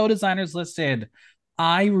Thomas, no designers listed.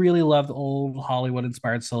 I really love the old Hollywood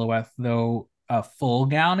inspired silhouette, though a full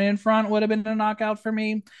gown in front would have been a knockout for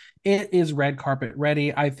me. It is red carpet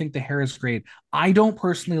ready. I think the hair is great. I don't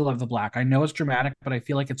personally love the black. I know it's dramatic, but I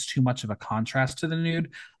feel like it's too much of a contrast to the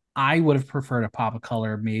nude. I would have preferred a pop of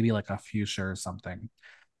color, maybe like a fuchsia or something.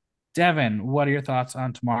 Devin, what are your thoughts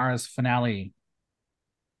on tomorrow's finale?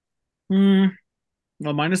 Hmm.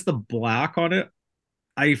 Well, minus the black on it,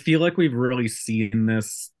 I feel like we've really seen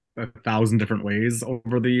this 1,000 different ways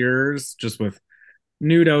over the years, just with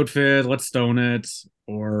nude outfit, let's stone it,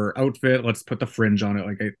 or outfit, let's put the fringe on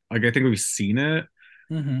it. I think we've seen it.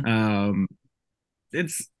 Mm-hmm. Um,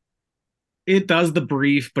 it's it does the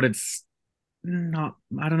brief, but it's not.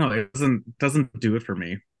 I don't know. It doesn't do it for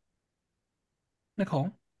me.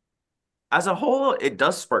 Nicole? As a whole, it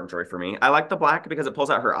does spark joy for me. I like the black because it pulls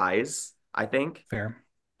out her eyes, I think, Fair.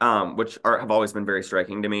 which have always been very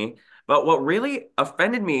striking to me. But what really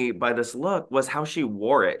offended me by this look was how she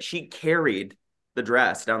wore it. She carried the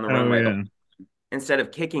dress down the Oh runway yeah. instead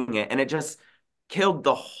of kicking it, and it just killed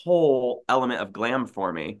the whole element of glam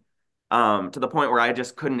for me, to the point where I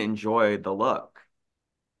just couldn't enjoy the look.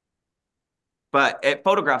 But it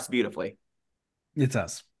photographs beautifully. It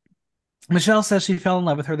does. Michelle says she fell in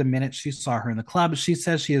love with her the minute she saw her in the club. She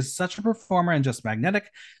says she is such a performer and just magnetic.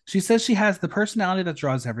 She says she has the personality that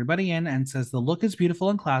draws everybody in and says the look is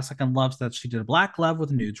beautiful and classic and loves that she did a black glove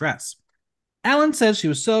with a new dress. Alan says she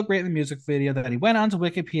was so great in the music video that he went on to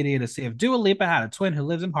Wikipedia to see if Dua Lipa had a twin who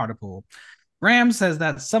lives in Hartlepool. Graham says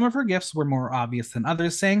that some of her gifts were more obvious than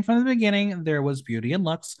others, saying from the beginning there was beauty and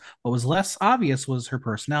looks. What was less obvious was her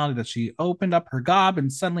personality, that she opened up her gob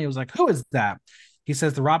and suddenly it was like, who is that? He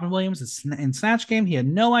says the Robin Williams is in Snatch Game. He had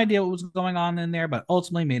no idea what was going on in there, but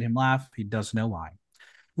ultimately made him laugh. He does know why.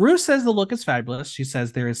 Rue says the look is fabulous. She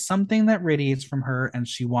says there is something that radiates from her, and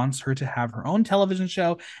she wants her to have her own television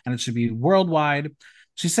show, and it should be worldwide.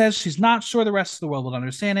 She says she's not sure the rest of the world will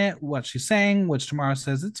understand it, what she's saying, which Tamara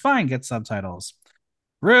says it's fine, get subtitles.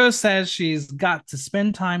 Rue says she's got to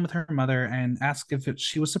spend time with her mother and asks if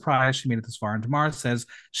she was surprised she made it this far. And Tamara says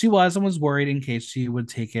she was and was worried in case she would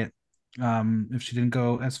take it if she didn't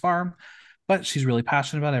go as far. But she's really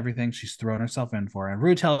passionate about everything she's thrown herself in for. And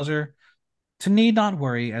Rue tells her to need not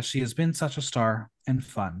worry, as she has been such a star and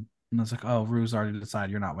fun. And I was like, oh, Rue's already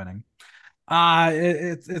decided you're not winning.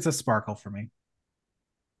 It's a sparkle for me.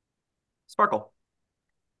 Sparkle.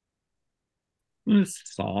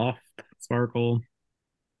 It's soft sparkle.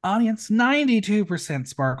 Audience 92%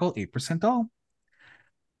 sparkle, 8% dull.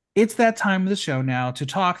 It's that time of the show now to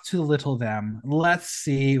talk to little them. Let's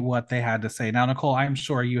see what they had to say. Now, Nicole, I'm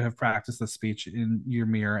sure you have practiced this speech in your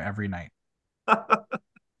mirror every night.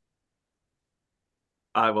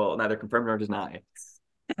 I will neither confirm nor deny.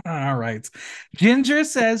 All right. Ginger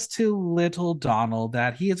says to little Donald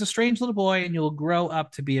that he is a strange little boy and you'll grow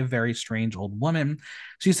up to be a very strange old woman.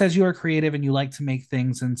 She says you are creative and you like to make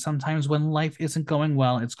things. And sometimes when life isn't going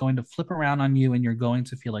well, it's going to flip around on you and you're going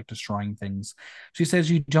to feel like destroying things. She says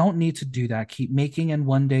you don't need to do that. Keep making, and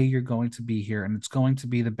one day you're going to be here and it's going to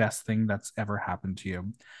be the best thing that's ever happened to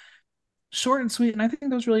you. Short and sweet. And I think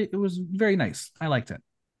it was very nice. I liked it.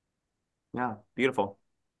 Yeah, beautiful.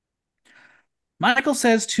 Michael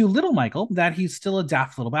says to little Michael that he's still a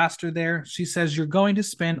daft little bastard there. She says, you're going to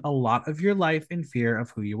spend a lot of your life in fear of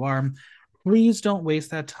who you are. Please don't waste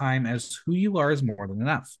that time, as who you are is more than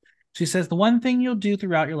enough. She says, the one thing you'll do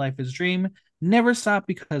throughout your life is dream. Never stop,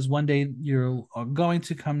 because one day you're going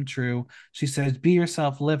to come true. She says, be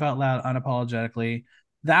yourself, live out loud unapologetically.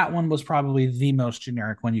 That one was probably the most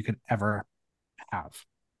generic one you could ever have.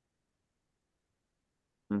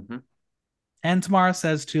 Mm-hmm. And Tamara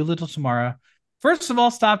says to little Tamara, first of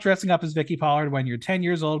all, stop dressing up as Vicky Pollard when you're 10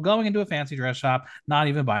 years old, going into a fancy dress shop, not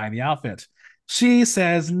even buying the outfit. She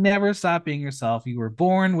says, never stop being yourself. You were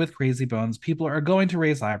born with crazy bones. People are going to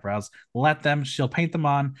raise eyebrows. Let them. She'll paint them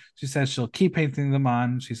on. She says she'll keep painting them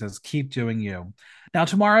on. She says, keep doing you. Now,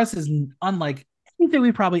 Tamara's is unlike anything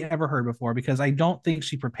we probably ever heard before, because I don't think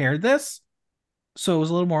she prepared this. So it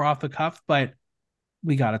was a little more off the cuff, but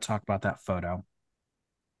we got to talk about that photo.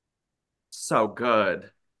 So good.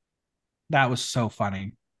 That was so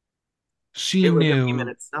funny. She It was a meme in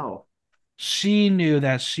knew itself. she knew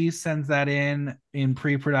that she sends that in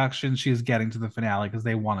pre-production, she's getting to the finale because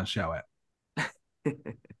they want to show it.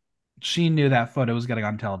 She knew that photo was getting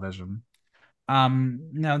on television.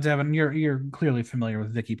 Now, Devin, you're clearly familiar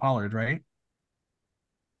with Vicky Pollard, right?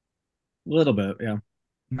 A little bit, yeah.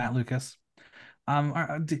 Matt Lucas.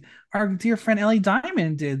 Our dear friend Ellie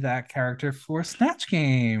Diamond did that character for Snatch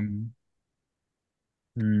Game.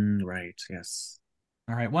 Right, yes.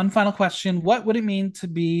 All right, one final question. What would it mean to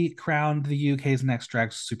be crowned the UK's next drag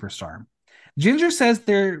superstar? Ginger says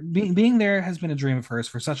being there has been a dream of hers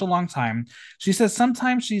for such a long time. She says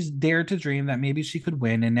sometimes she's dared to dream that maybe she could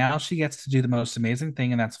win, and now she gets to do the most amazing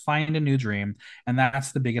thing, and that's find a new dream. And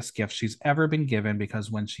that's the biggest gift she's ever been given,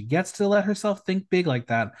 because when she gets to let herself think big like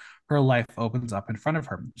that, her life opens up in front of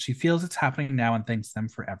her. She feels it's happening now and thanks them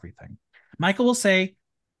for everything. Michael will say,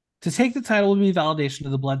 to take the title would be validation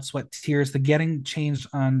of the blood, sweat, tears, the getting changed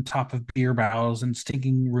on top of beer barrels and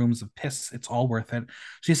stinking rooms of piss. It's all worth it.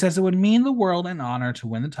 She says it would mean the world and honor to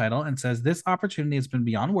win the title, and says this opportunity has been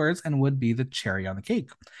beyond words and would be the cherry on the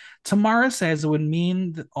cake. Tamara says it would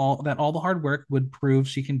mean that all the hard work would prove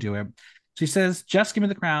she can do it. She says, just give me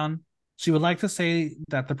the crown. She would like to say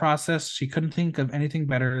that the process, she couldn't think of anything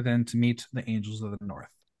better than to meet the angels of the north.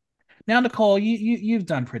 Now, Nicole, you've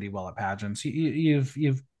done pretty well at pageants.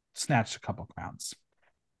 You've snatched a couple crowns.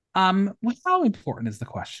 How important is the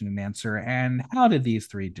question and answer, and how did these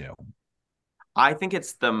three do? I think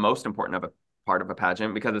it's the most important of a part of a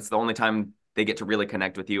pageant because it's the only time they get to really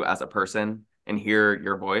connect with you as a person and hear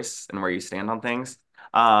your voice and where you stand on things.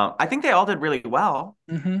 I think they all did really well.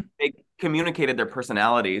 Mm-hmm. They communicated their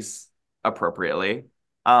personalities appropriately.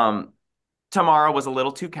 Um, Tamara was a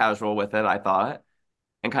little too casual with it, I thought,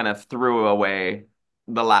 and kind of threw away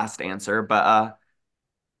the last answer. But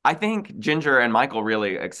I think Ginger and Michael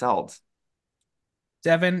really excelled.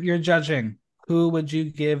 Devin, you're judging. Who would you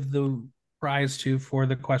give the prize to for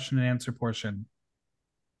the question and answer portion?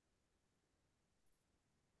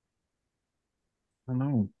 I don't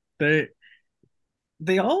know.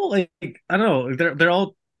 They all like, I don't know, they're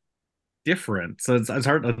all different. So it's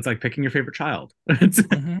hard. It's like picking your favorite child. It's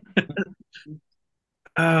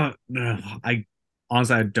Mm-hmm. I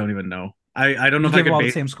honestly I don't even know. I don't know You if I give them could all the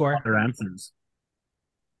base same score. their answers.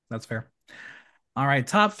 That's fair. All right,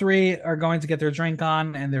 top three are going to get their drink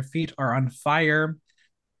on, and their feet are on fire.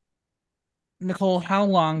 Nicole, how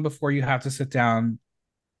long before you have to sit down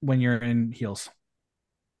when you're in heels?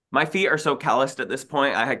 My feet are so calloused at this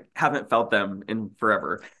point, I haven't felt them in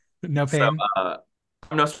forever. No So pain.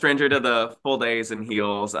 I'm no stranger to the full days and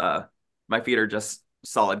heels. My feet are just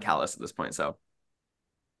solid callus at this point. So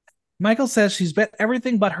Michael says she's bet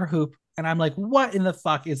everything but her hoop. And I'm like, what in the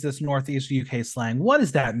fuck is this Northeast UK slang? What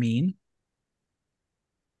does that mean?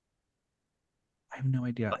 I have no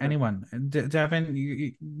idea. Anyone?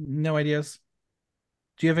 Devin, no ideas?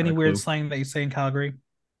 Do you have Not any a weird clue. slang that you say in Calgary?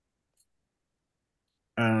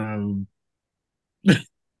 Um,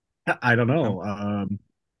 I don't No. know.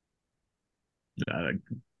 Uh,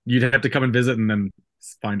 you'd have to come and visit and then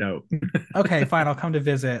find out. Okay, fine. I'll come to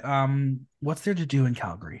visit. What's there to do in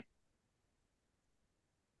Calgary?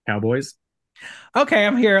 Cowboys. Okay,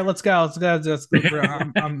 I'm here. Let's go. Let's go. Just,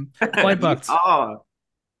 I'm flight booked. Oh,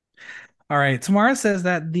 All right. Tamara says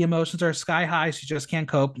that the emotions are sky high. She just can't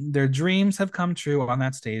cope. Their dreams have come true on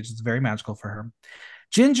that stage. It's very magical for her.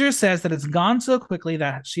 Ginger says that it's gone so quickly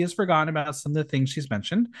that she has forgotten about some of the things she's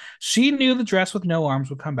mentioned. She knew the dress with no arms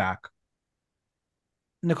would come back.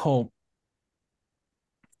 Nicole,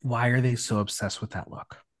 why are they so obsessed with that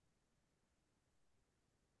look?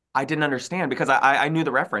 I didn't understand because I knew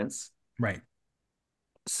the reference. Right.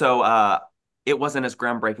 So it wasn't as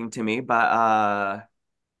groundbreaking to me, but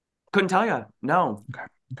couldn't tell you. No. Okay.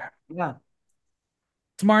 Okay. Yeah.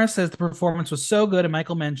 Tamara says the performance was so good, and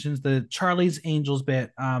Michael mentions the Charlie's Angels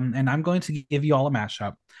bit. And I'm going to give you all a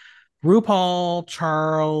mashup. RuPaul,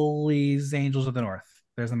 Charlie's Angels of the North.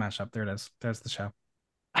 There's the mashup. There it is. There's the show.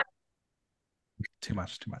 Too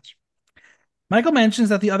much. Too much. Michael mentions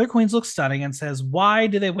that the other queens look stunning and says, "Why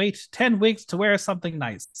do they wait 10 weeks to wear something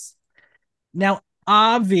nice?" Now,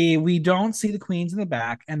 Avi, we don't see the queens in the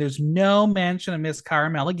back, and there's no mention of Miss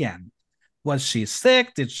Caramel again. Was she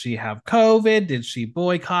sick? Did she have COVID? Did she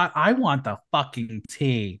boycott? I want the fucking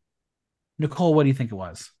tea. Nicole, what do you think it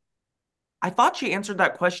was? I thought she answered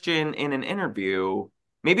that question in an interview.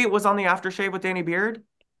 Maybe it was on the aftershave with Danny Beard.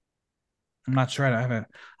 I'm not sure. I haven't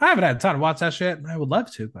had time to watch that shit. I would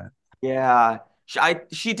love to, but Yeah.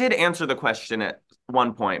 She did answer the question at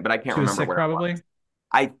one point, but I can't she was remember sick where it probably. was.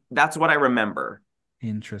 I That's what I remember.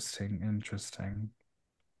 Interesting. Interesting.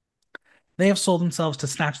 They have sold themselves to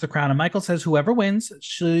snatch the crown, and Michael says whoever wins,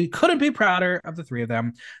 she couldn't be prouder of the three of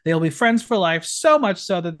them. They'll be friends for life, so much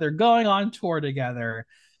so that they're going on tour together.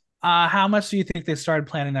 How much do you think they started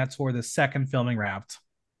planning that tour the second filming wrapped?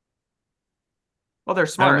 Well, they're I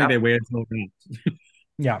don't think smart. they waited until now.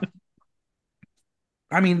 Yeah.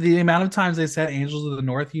 I mean, the amount of times they said Angels of the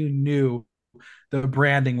North, you knew the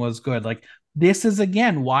branding was good. Like, this is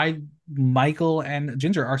again why Michael and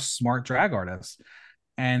Ginger are smart drag artists.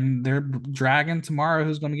 And they're dragging tomorrow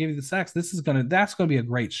who's going to give you the sex. That's going to be a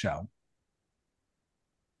great show.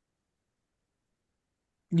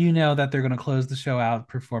 You know that they're going to close the show out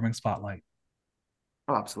performing Spotlight.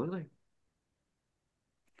 Oh, absolutely.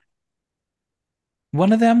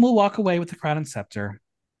 One of them will walk away with the crown and scepter,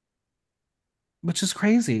 which is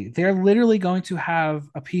crazy. They're literally going to have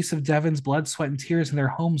a piece of Devin's blood, sweat, and tears in their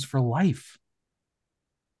homes for life.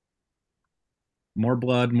 More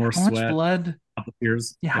blood, more How much sweat, blood? couple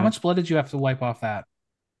tears. Yeah, how Yeah. much blood did you have to wipe off that?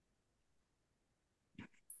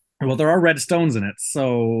 Well, there are red stones in it,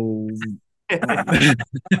 so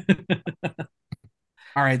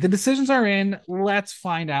All right, the decisions are in. Let's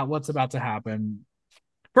find out what's about to happen.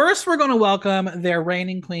 First, we're going to welcome their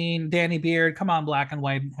reigning queen, Danny Beard. Come on, Black and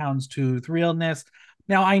White Hounds to realness.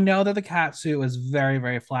 Now, I know that the cat suit was very,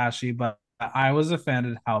 very flashy, but I was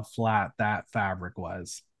offended how flat that fabric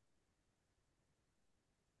was.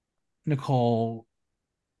 Nicole,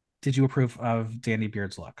 did you approve of Danny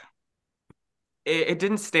Beard's look? It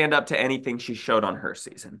didn't stand up to anything she showed on her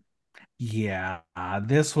season. Yeah,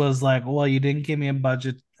 this was like, well, you didn't give me a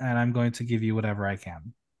budget, and I'm going to give you whatever I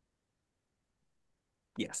can.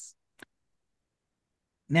 Yes.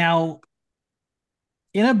 Now,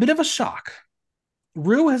 in a bit of a shock,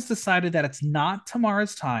 Rue has decided that it's not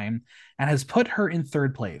Tamara's time and has put her in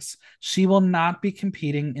third place. She will not be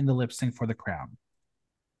competing in the lip sync for the crown.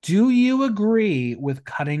 Do you agree with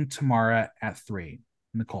cutting Tamara at 3,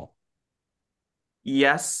 Nicole?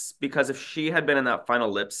 Yes, because if she had been in that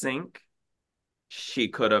final lip sync, she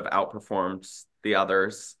could have outperformed the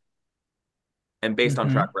others. And based on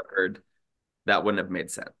track Mm-hmm. record, that wouldn't have made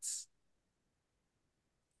sense.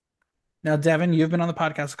 Now, Devin, you've been on the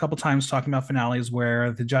podcast a couple times talking about finales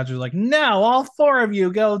where the judges are like, no, all 4 of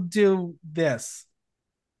you go do this.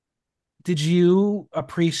 Did you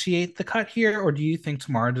appreciate the cut here, or do you think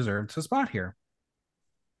Tamara deserves a spot here?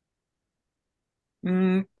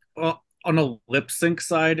 Well, on a lip sync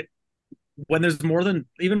side, when there's more than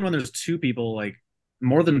even when there's two people, like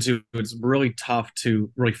more than two, it's really tough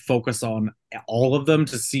to really focus on all of them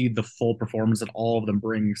to see the full performance that all of them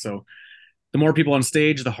bring. So the more people on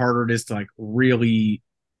stage, the harder it is to like really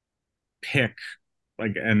pick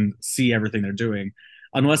like and see everything they're doing.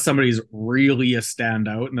 Unless somebody's really a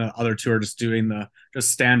standout and the other two are just doing the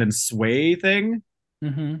just stand and sway thing,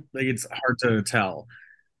 Mm-hmm. like it's hard to tell.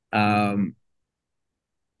 Um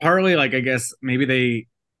Partly like I guess maybe they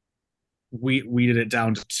we weeded it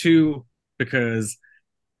down to two because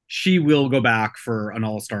she will go back for an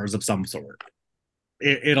all stars of some sort.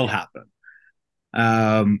 It'll happen.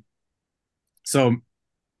 Um, so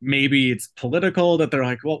maybe it's political that they're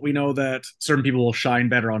like, well, we know that certain people will shine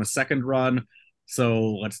better on a second run,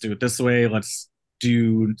 so let's do it this way. Let's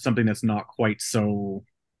do something that's not quite so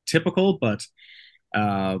typical, but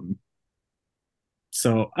um,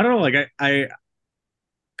 so I don't know. Like I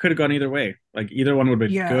could have gone either way. Like either one would have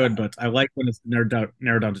been Yeah, good, but I like when it's narrowed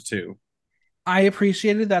down to two. I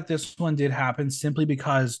appreciated that this one did happen simply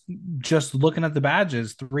because just looking at the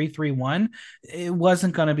badges, 3-3-1, it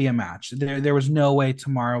wasn't going to be a match. There was no way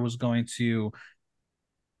Tamara was going to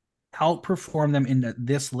outperform them in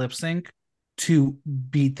this lip sync to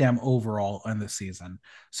beat them overall in the season.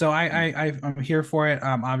 So I'm here for it.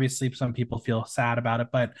 Obviously, some people feel sad about it,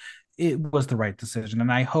 but it was the right decision,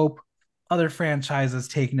 and I hope other franchises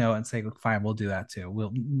take note and say, "Fine, we'll do that too.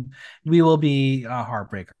 We will be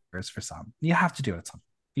heartbreakers for some. You have to do it. Some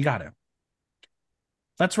you got to."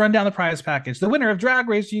 Let's run down the prize package. The winner of Drag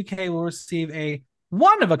Race UK will receive a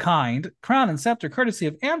one of a kind crown and scepter courtesy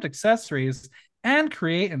of Amped Accessories and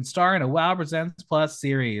create and star in a WoW Presents Plus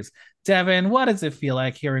series. Devin, what does it feel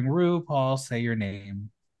like hearing RuPaul say your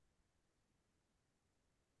name?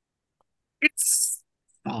 It's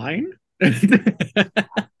fine. You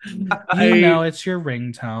know I it's your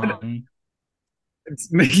ringtone. it's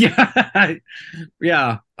yeah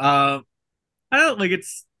yeah. I don't like it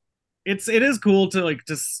is cool to like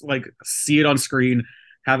just like see it on screen,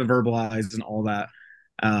 have it verbalized and all that.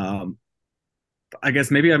 Um, I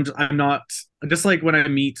guess maybe I'm not just like when I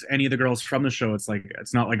meet any of the girls from the show, it's like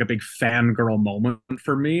it's not like a big fangirl moment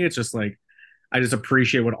for me. It's just like I just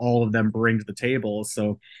appreciate what all of them bring to the table.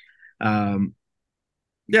 So um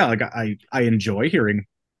yeah, like I enjoy hearing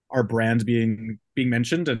our brand being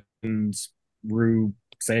mentioned and Rue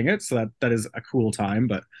saying it. So that is a cool time.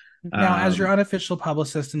 But Now, as your um unofficial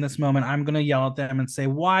publicist in this moment, I'm going to yell at them and say,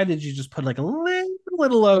 "Why did you just put like a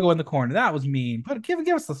little logo in the corner? That was mean. But give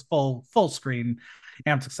us this full screen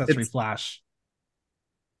Amped Accessory it's flash."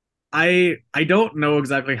 I don't know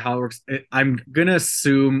exactly how it works. I'm gonna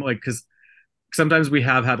assume like because sometimes we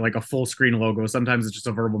have had like a full screen logo, sometimes it's just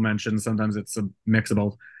a verbal mention, sometimes it's a mix of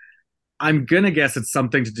both. I'm gonna guess it's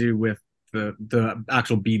something to do with the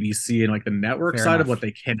actual BBC and like the network Fair side of what enough.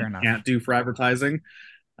 they can Fair and enough. can't do for advertising,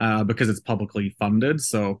 because it's publicly funded.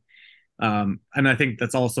 So and I think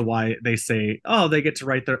that's also why they say, oh, they get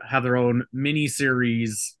to have their own mini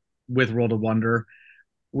series with World of Wonder,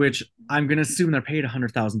 which I'm gonna assume they're paid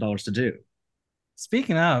 $100,000 to do.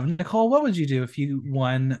 Speaking of, Nicole, what would you do if you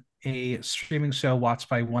won a streaming show watched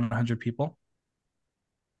by 100 people?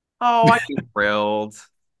 Oh, I'd be thrilled.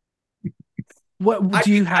 What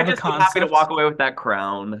do you I'd have a just be happy to walk concept? away with that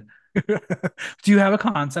crown. Do you have a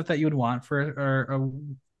concept that you would want for a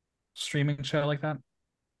streaming show like that?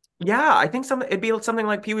 Yeah, I think it'd be something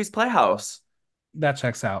like Pee-wee's Playhouse. That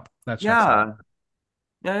checks out. That checks out.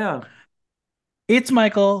 Yeah, yeah, yeah. It's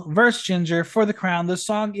Michael versus Ginger for the crown. The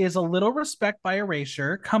song is A Little Respect by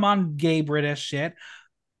Erasure. Come on, gay British shit.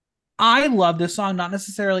 I love this song, not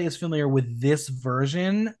necessarily as familiar with this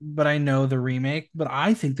version, but I know the remake. But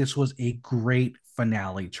I think this was a great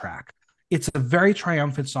finale track. It's a very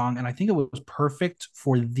triumphant song, and I think it was perfect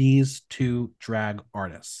for these two drag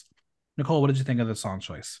artists. Nicole, what did you think of the song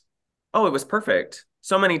choice? Oh, it was perfect.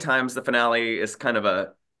 So many times the finale is kind of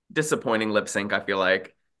a disappointing lip sync, I feel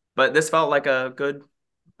like. But this felt like a good,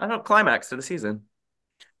 I don't know, climax to the season.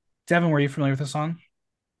 Devin, were you familiar with the song?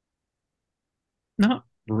 Not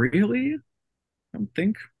really. I don't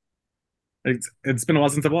think it's been a while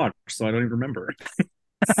since I've watched, so I don't even remember.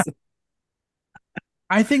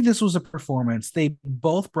 I think this was a performance. They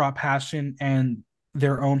both brought passion and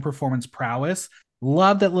their own performance prowess.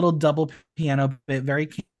 Love that little double piano bit, very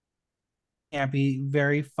campy,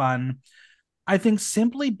 very fun. I think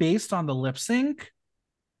simply based on the lip sync,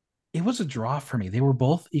 it was a draw for me. They were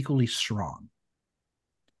both equally strong.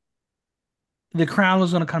 The crown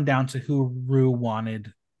was going to come down to who Rue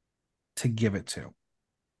wanted to give it to.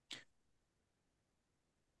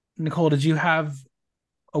 Nicole, did you have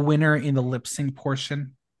a winner in the lip sync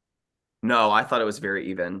portion? No, I thought it was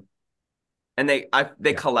very even. And they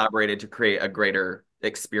Yeah. collaborated to create a greater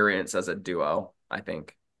experience as a duo, I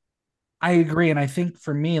think. I agree, and I think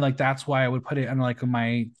for me, like that's why I would put it in like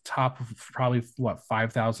my top of probably what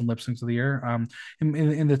 5,000 lip syncs of the year.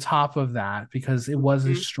 In the top of that because it was a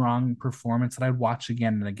Mhm. strong performance that I'd watch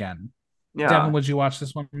again and again. Devin, Yeah. would you watch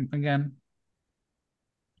this one again?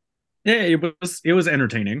 Yeah, it was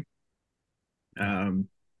entertaining. Um,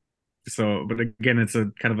 so, but again, it's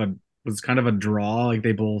a kind of a was kind of a draw. Like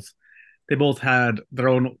they both had their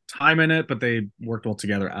own time in it, but they worked well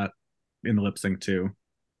together at in the lip sync too.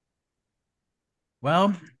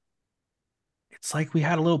 Well, it's like we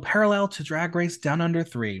had a little parallel to Drag Race Down Under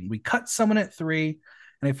 3. We cut someone at 3,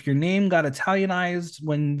 and if your name got Italianized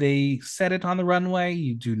when they said it on the runway,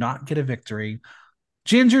 you do not get a victory.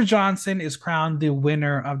 Ginger Johnson is crowned the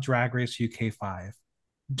winner of Drag Race UK 5.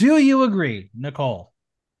 Do you agree, Nicole?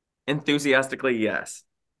 Enthusiastically, yes.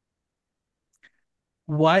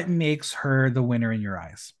 What makes her the winner in your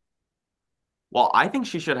eyes? Well, I think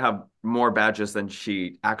she should have more badges than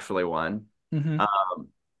she actually won. Hmm. Um,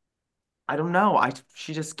 I don't know.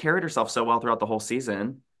 She just carried herself so well throughout the whole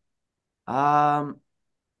season. Um,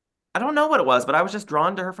 I don't know what it was, but I was just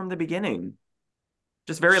drawn to her from the beginning.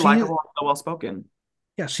 Just very She, likable and so well spoken.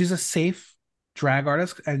 yeah, she's a safe drag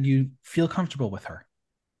artist, and you feel comfortable with her.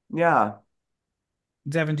 Yeah.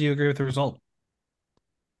 Devin, do you agree with the result?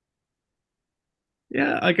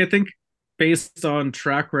 Yeah, like I think based on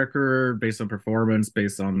track record, based on performance,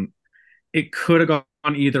 based on it could have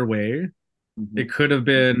gone either way. It Mhm. could have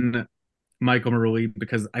been Michael Maruli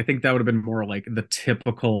because I think that would have been more like the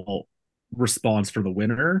typical response for the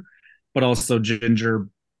winner. But also Ginger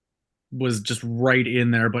was just right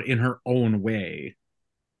in there, but in her own way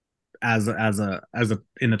as a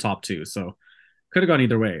in the top two. So could have gone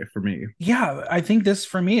either way for me. Yeah, I think this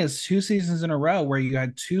for me is two seasons in a row where you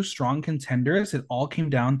had two strong contenders. It all came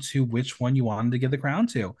down to which one you wanted to give the crown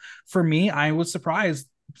to. For me, I was surprised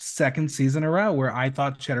second season in a row where I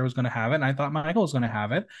thought Cheddar was going to have it and I thought Michael was going to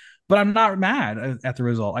have it, but I'm not mad at the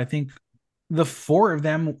result. I think the four of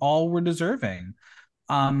them all were deserving.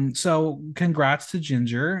 So congrats to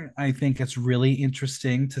Ginger. I think it's really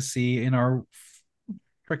interesting to see in our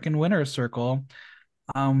freaking winner circle.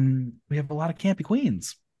 We have a lot of campy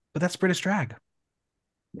queens, but that's British drag.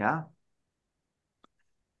 Yeah.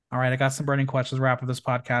 All right, I got some burning questions to wrap up this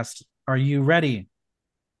podcast. Are you ready?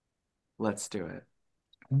 Let's do it.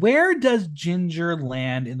 Where does Ginger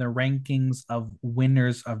land in the rankings of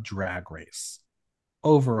winners of Drag Race?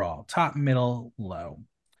 Overall, top, middle, low.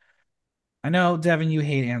 I know, Devin, you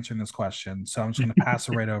hate answering this question, so I'm just going to pass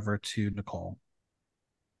it right over to Nicole.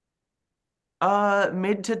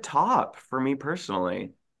 Mid to top for me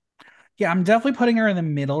personally. Yeah, I'm definitely putting her in the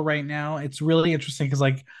middle right now. It's really interesting because,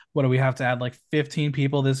 like, what do we have to add? Like 15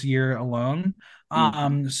 people this year alone.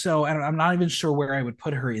 Mhm. So I'm not even sure where I would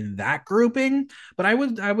put her in that grouping, but I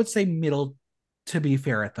would say middle to be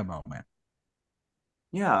fair at the moment.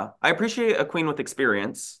 Yeah. I appreciate a queen with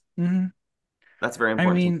experience. Mhm. That's very I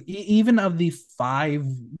important to me. mean, even of the five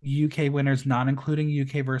UK winners, not including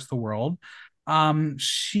UK versus the world,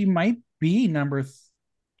 she might be number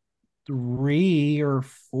three or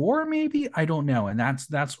four, maybe. I don't know, and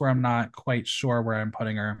that's where I'm not quite sure where I'm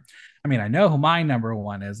putting her. I mean, I know who my number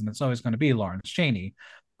one is, and it's always going to be Lawrence Chaney.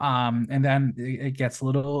 And then it gets a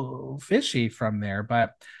little fishy from there,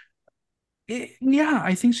 but yeah,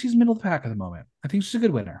 I think she's middle of the pack at the moment. I think she's a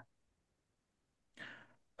good winner.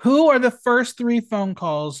 Who are the first three phone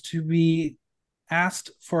calls to be asked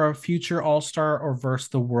for a future All Star or versus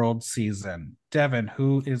the World season? Devin,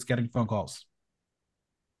 who is getting phone calls?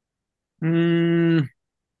 Mm,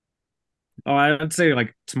 oh, I would say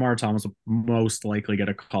like Tamara Thomas will most likely get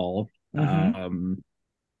a call. Mm-hmm.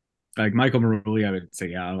 Like Michael Maruli, I would say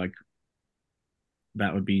yeah, like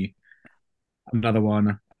that would be another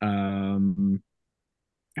one. I don't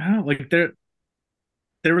know, like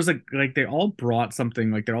there was a like they all brought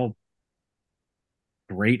something like they're all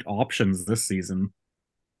great options this season.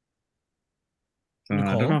 So I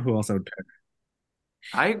don't know Nicole? who else I would pick.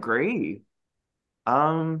 I agree.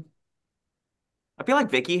 Um, I feel like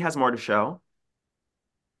Vicky has more to show.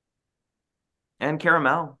 And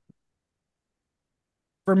Caramel.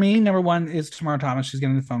 For me, number one is Tamara Thomas. She's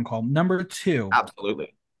getting the phone call. Number two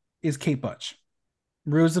Absolutely. is Kate Butch.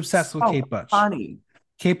 Rue's obsessed with So Kate Butch. funny.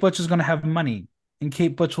 Kate Butch is going to have money, and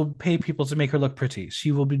Kate Butch will pay people to make her look pretty.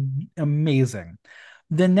 She will be amazing.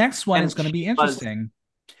 The next one is And going to she be was, interesting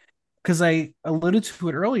because I alluded to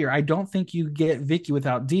it earlier. I don't think you get Vicky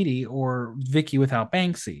without Dee Dee or Vicky without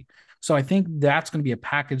Banksy. So I think that's going to be a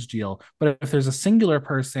package deal. But if there's a singular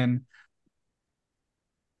person,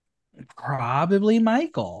 probably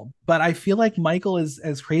Michael. But I feel like Michael is,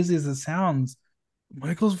 as crazy as it sounds,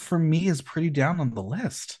 Michael's for me is pretty down on the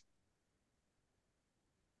list.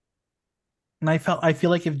 And I feel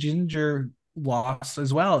like if Ginger lost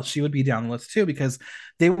as well, she would be down the list too because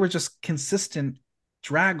they were just consistent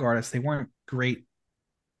drag artists. They weren't great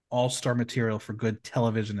all-star material for good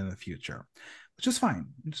television in the future, which is fine.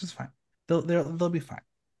 Which is fine. They'll be fine.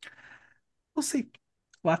 We'll see.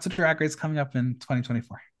 Lots of drag race coming up in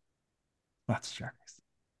 2024. Lots of drag race.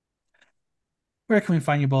 Where can we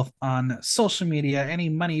find you both on social media? Any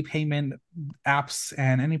money payment apps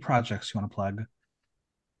and any projects you want to plug?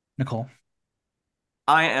 Nicole.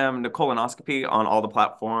 I am Nicole Onoscopi on all the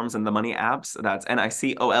platforms and the money apps. That's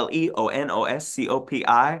NicoleOnoscopi.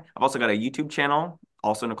 I've also got a YouTube channel,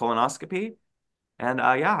 also Nicole Onoscopi. And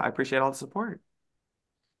yeah, I appreciate all the support.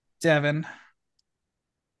 Devin.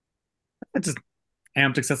 It's just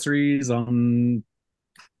Amped Accessories on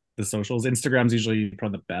the socials. Instagram's usually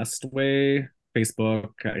probably the best way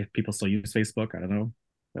Facebook, if people still use Facebook, I don't know.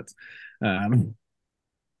 That's um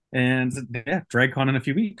and yeah, DragCon in a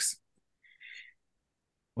few weeks.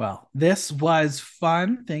 Well, this was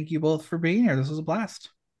fun. Thank you both for being here. This was a blast.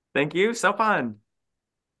 Thank you. So fun.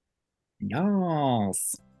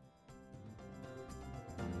 Yes.